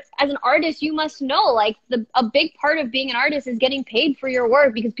as an artist, you must know, like a big part of being an artist is getting paid for your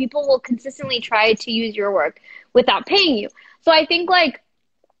work, because people will consistently try to use your work without paying you. So I think like,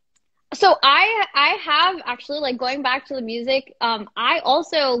 so I have actually, like, going back to the music, I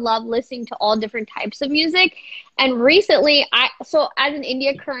also love listening to all different types of music. And recently, so as an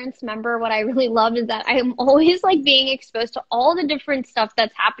India Currents member, what I really love is that I am always like being exposed to all the different stuff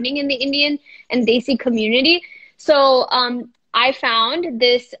that's happening in the Indian and Desi community. So I found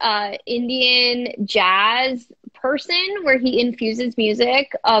this Indian jazz person where he infuses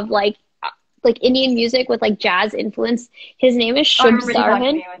music of like Indian music with like jazz influence. His name is Shubh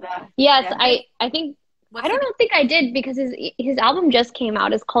Saran. Yes, yeah. I think I don't think I did, because his album just came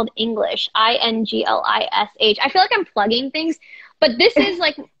out. It's called English, Inglish. I feel like I'm plugging things, but this is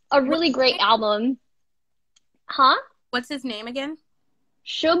like a really great album. Huh? What's his name again?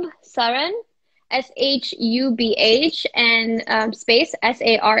 Shubh Saran, Shubh and space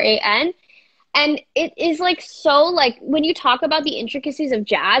Saran. And it is like, so like when you talk about the intricacies of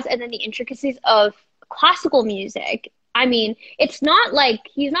jazz and then the intricacies of classical music, I mean, it's not like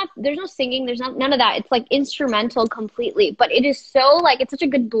there's no singing, there's none of that. It's like instrumental completely, but it is so like, it's such a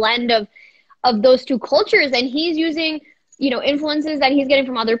good blend of those two cultures. And he's using, influences that he's getting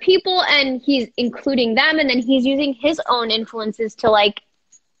from other people, and he's including them. And then he's using his own influences to like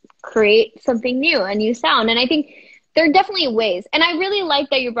create something new, a new sound. And I think there are definitely ways. And I really like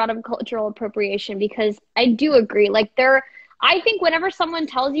that you brought up cultural appropriation, because I do agree. Like I think whenever someone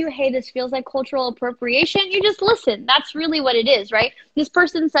tells you, hey, this feels like cultural appropriation, you just listen. That's really what it is, right? This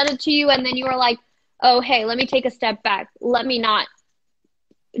person said it to you, and then you were like, oh, hey, let me take a step back. Let me not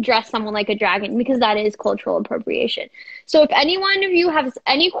dress someone like a dragon, because that is cultural appropriation. So if any one of you has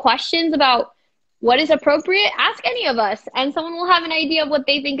any questions about what is appropriate, ask any of us, and someone will have an idea of what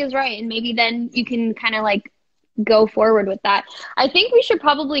they think is right. And maybe then you can kind of like go forward with that. I think we should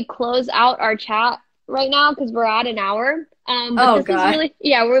probably close out our chat right now, because we're at an hour. But this is really,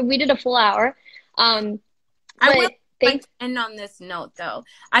 we did a full hour. I would like to end on this note, though.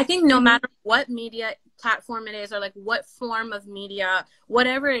 I think no matter what media platform it is, or like what form of media,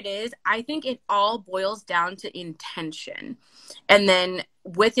 whatever it is, I think it all boils down to intention. And then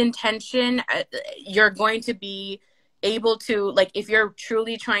with intention, you're going to be able to, like, if you're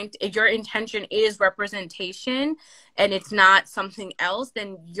truly if your intention is representation and it's not something else,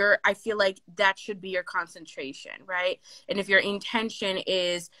 then I feel like that should be your concentration, right? And if your intention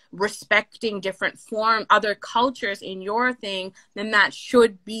is respecting different other cultures in your thing, then that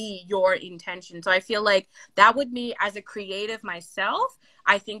should be your intention. So I feel like that would be, as a creative myself,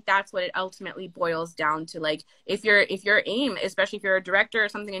 I think that's what it ultimately boils down to. Like, if your aim, especially if you're a director or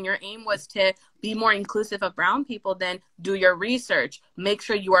something, and your aim was to be more inclusive of brown people, then do your research. Make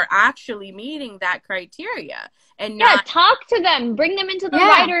sure you are actually meeting that criteria. And talk to them. Bring them into the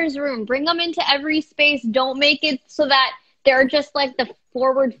writer's room. Bring them into every space. Don't make it so that they're just like the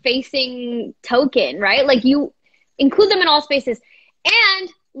forward-facing token, right? Like, you include them in all spaces. And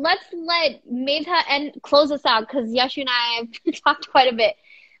let's let Medha close us out, because Yashu and I have talked quite a bit.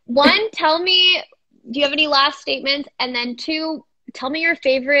 One, tell me, do you have any last statements? And then two, tell me your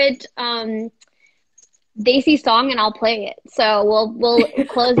favorite Desi song, and I'll play it. So we'll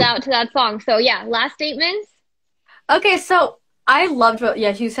close out to that song. So yeah, last statements. Okay, so I loved what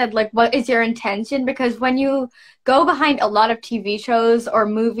you said, like, what is your intention? Because when you go behind a lot of TV shows or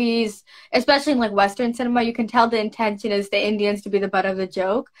movies, especially in like Western cinema, you can tell the intention is the Indians to be the butt of the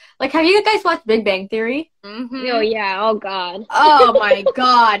joke. Like, have you guys watched Big Bang Theory? Mm-hmm. Oh yeah, oh god. Oh my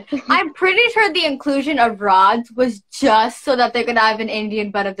god. I'm pretty sure the inclusion of Rods was just so that they could have an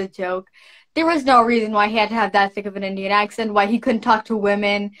Indian butt of the joke. There was no reason why he had to have that thick of an Indian accent, why he couldn't talk to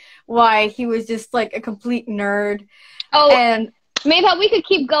women, why he was just like a complete nerd. Oh, and maybe we could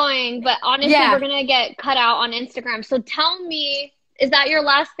keep going, but honestly, we're going to get cut out on Instagram. So tell me, is that your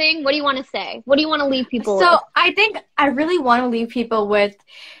last thing? What do you want to say? What do you want to leave people with? So I think I really want to leave people with,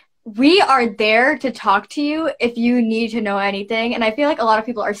 we are there to talk to you if you need to know anything. And I feel like a lot of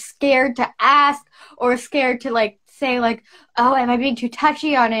people are scared to ask, or scared to like say like, oh, am I being too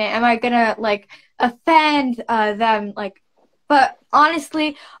touchy on it? Am I going to like offend them? Like, But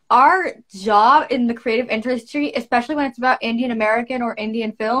honestly, our job in the creative industry, especially when it's about Indian American or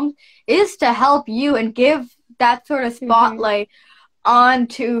Indian films, is to help you and give that sort of spotlight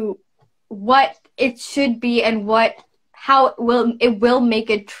onto what it should be and how it will make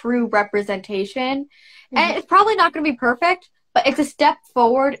a true representation. And it's probably not going to be perfect, but it's a step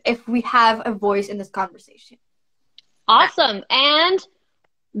forward if we have a voice in this conversation. Awesome. And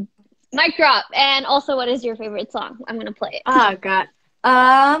mic drop. And also, what is your favorite song? I'm going to play it. Oh, God.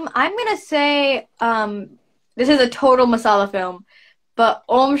 I'm going to say this is a total masala film, but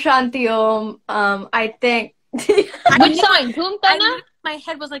Om Shanti Om, I think. Which song? Dhoom Tana? My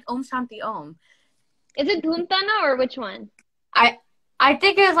head was like Om Shanti Om. Is it Dhoom Tana or which one? I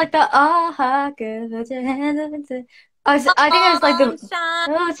think it was like the I think it was like the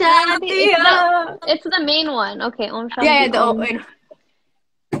it's the main one. Okay, Om Shanti. Yeah,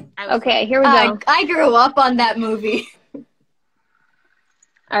 okay, here we go. I grew up on that movie.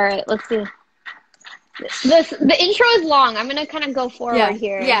 All right, let's see. The intro is long. I'm gonna kind of go forward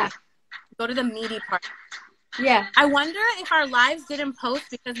here. Yeah. Go to the meaty part. Yeah. I wonder if our lives didn't post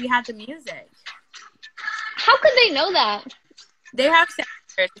because we had the music. How could they know that? They have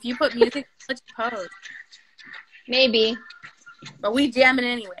sensors. If you put music, let's post. Maybe. But we jam it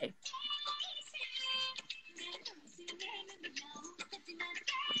anyway.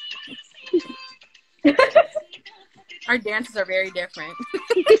 Our dances are very different.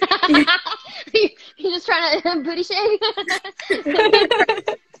 You're just trying to booty shake?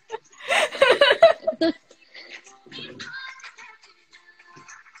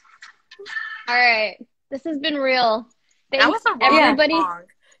 All right. This has been real. Thanks, that was a everybody. Song,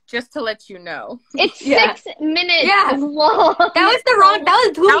 just to let you know. It's 6 minutes long. That was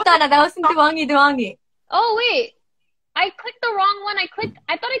Dhoom Tana. That was Duangi Duangi. Oh, wait. I clicked the wrong one. I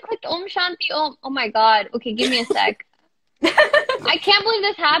thought I clicked Om Shanti Om. Oh, my God. Okay, give me a sec. I can't believe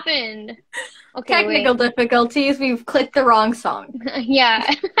this happened. Okay, Technical difficulties. We've clicked the wrong song. Yeah,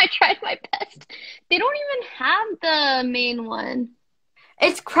 I tried my best. They don't even have the main one.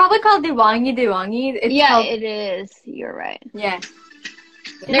 It's probably called Diwangi Diwangi. It is. You're right. Yeah.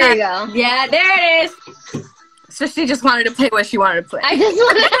 There you go. Yeah, there it is. So she just wanted to play what she wanted to play. I just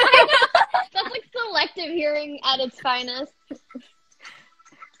wanted That's like selective hearing at its finest.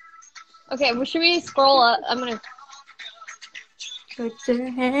 Okay, well, should we scroll up? I'm going to... Put your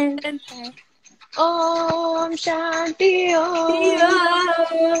hand in there. Om Shanti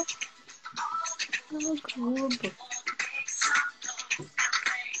Om.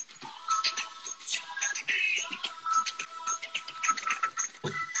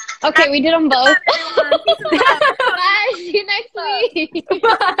 Okay, we did them both. Bye. See you next week.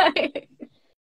 Bye.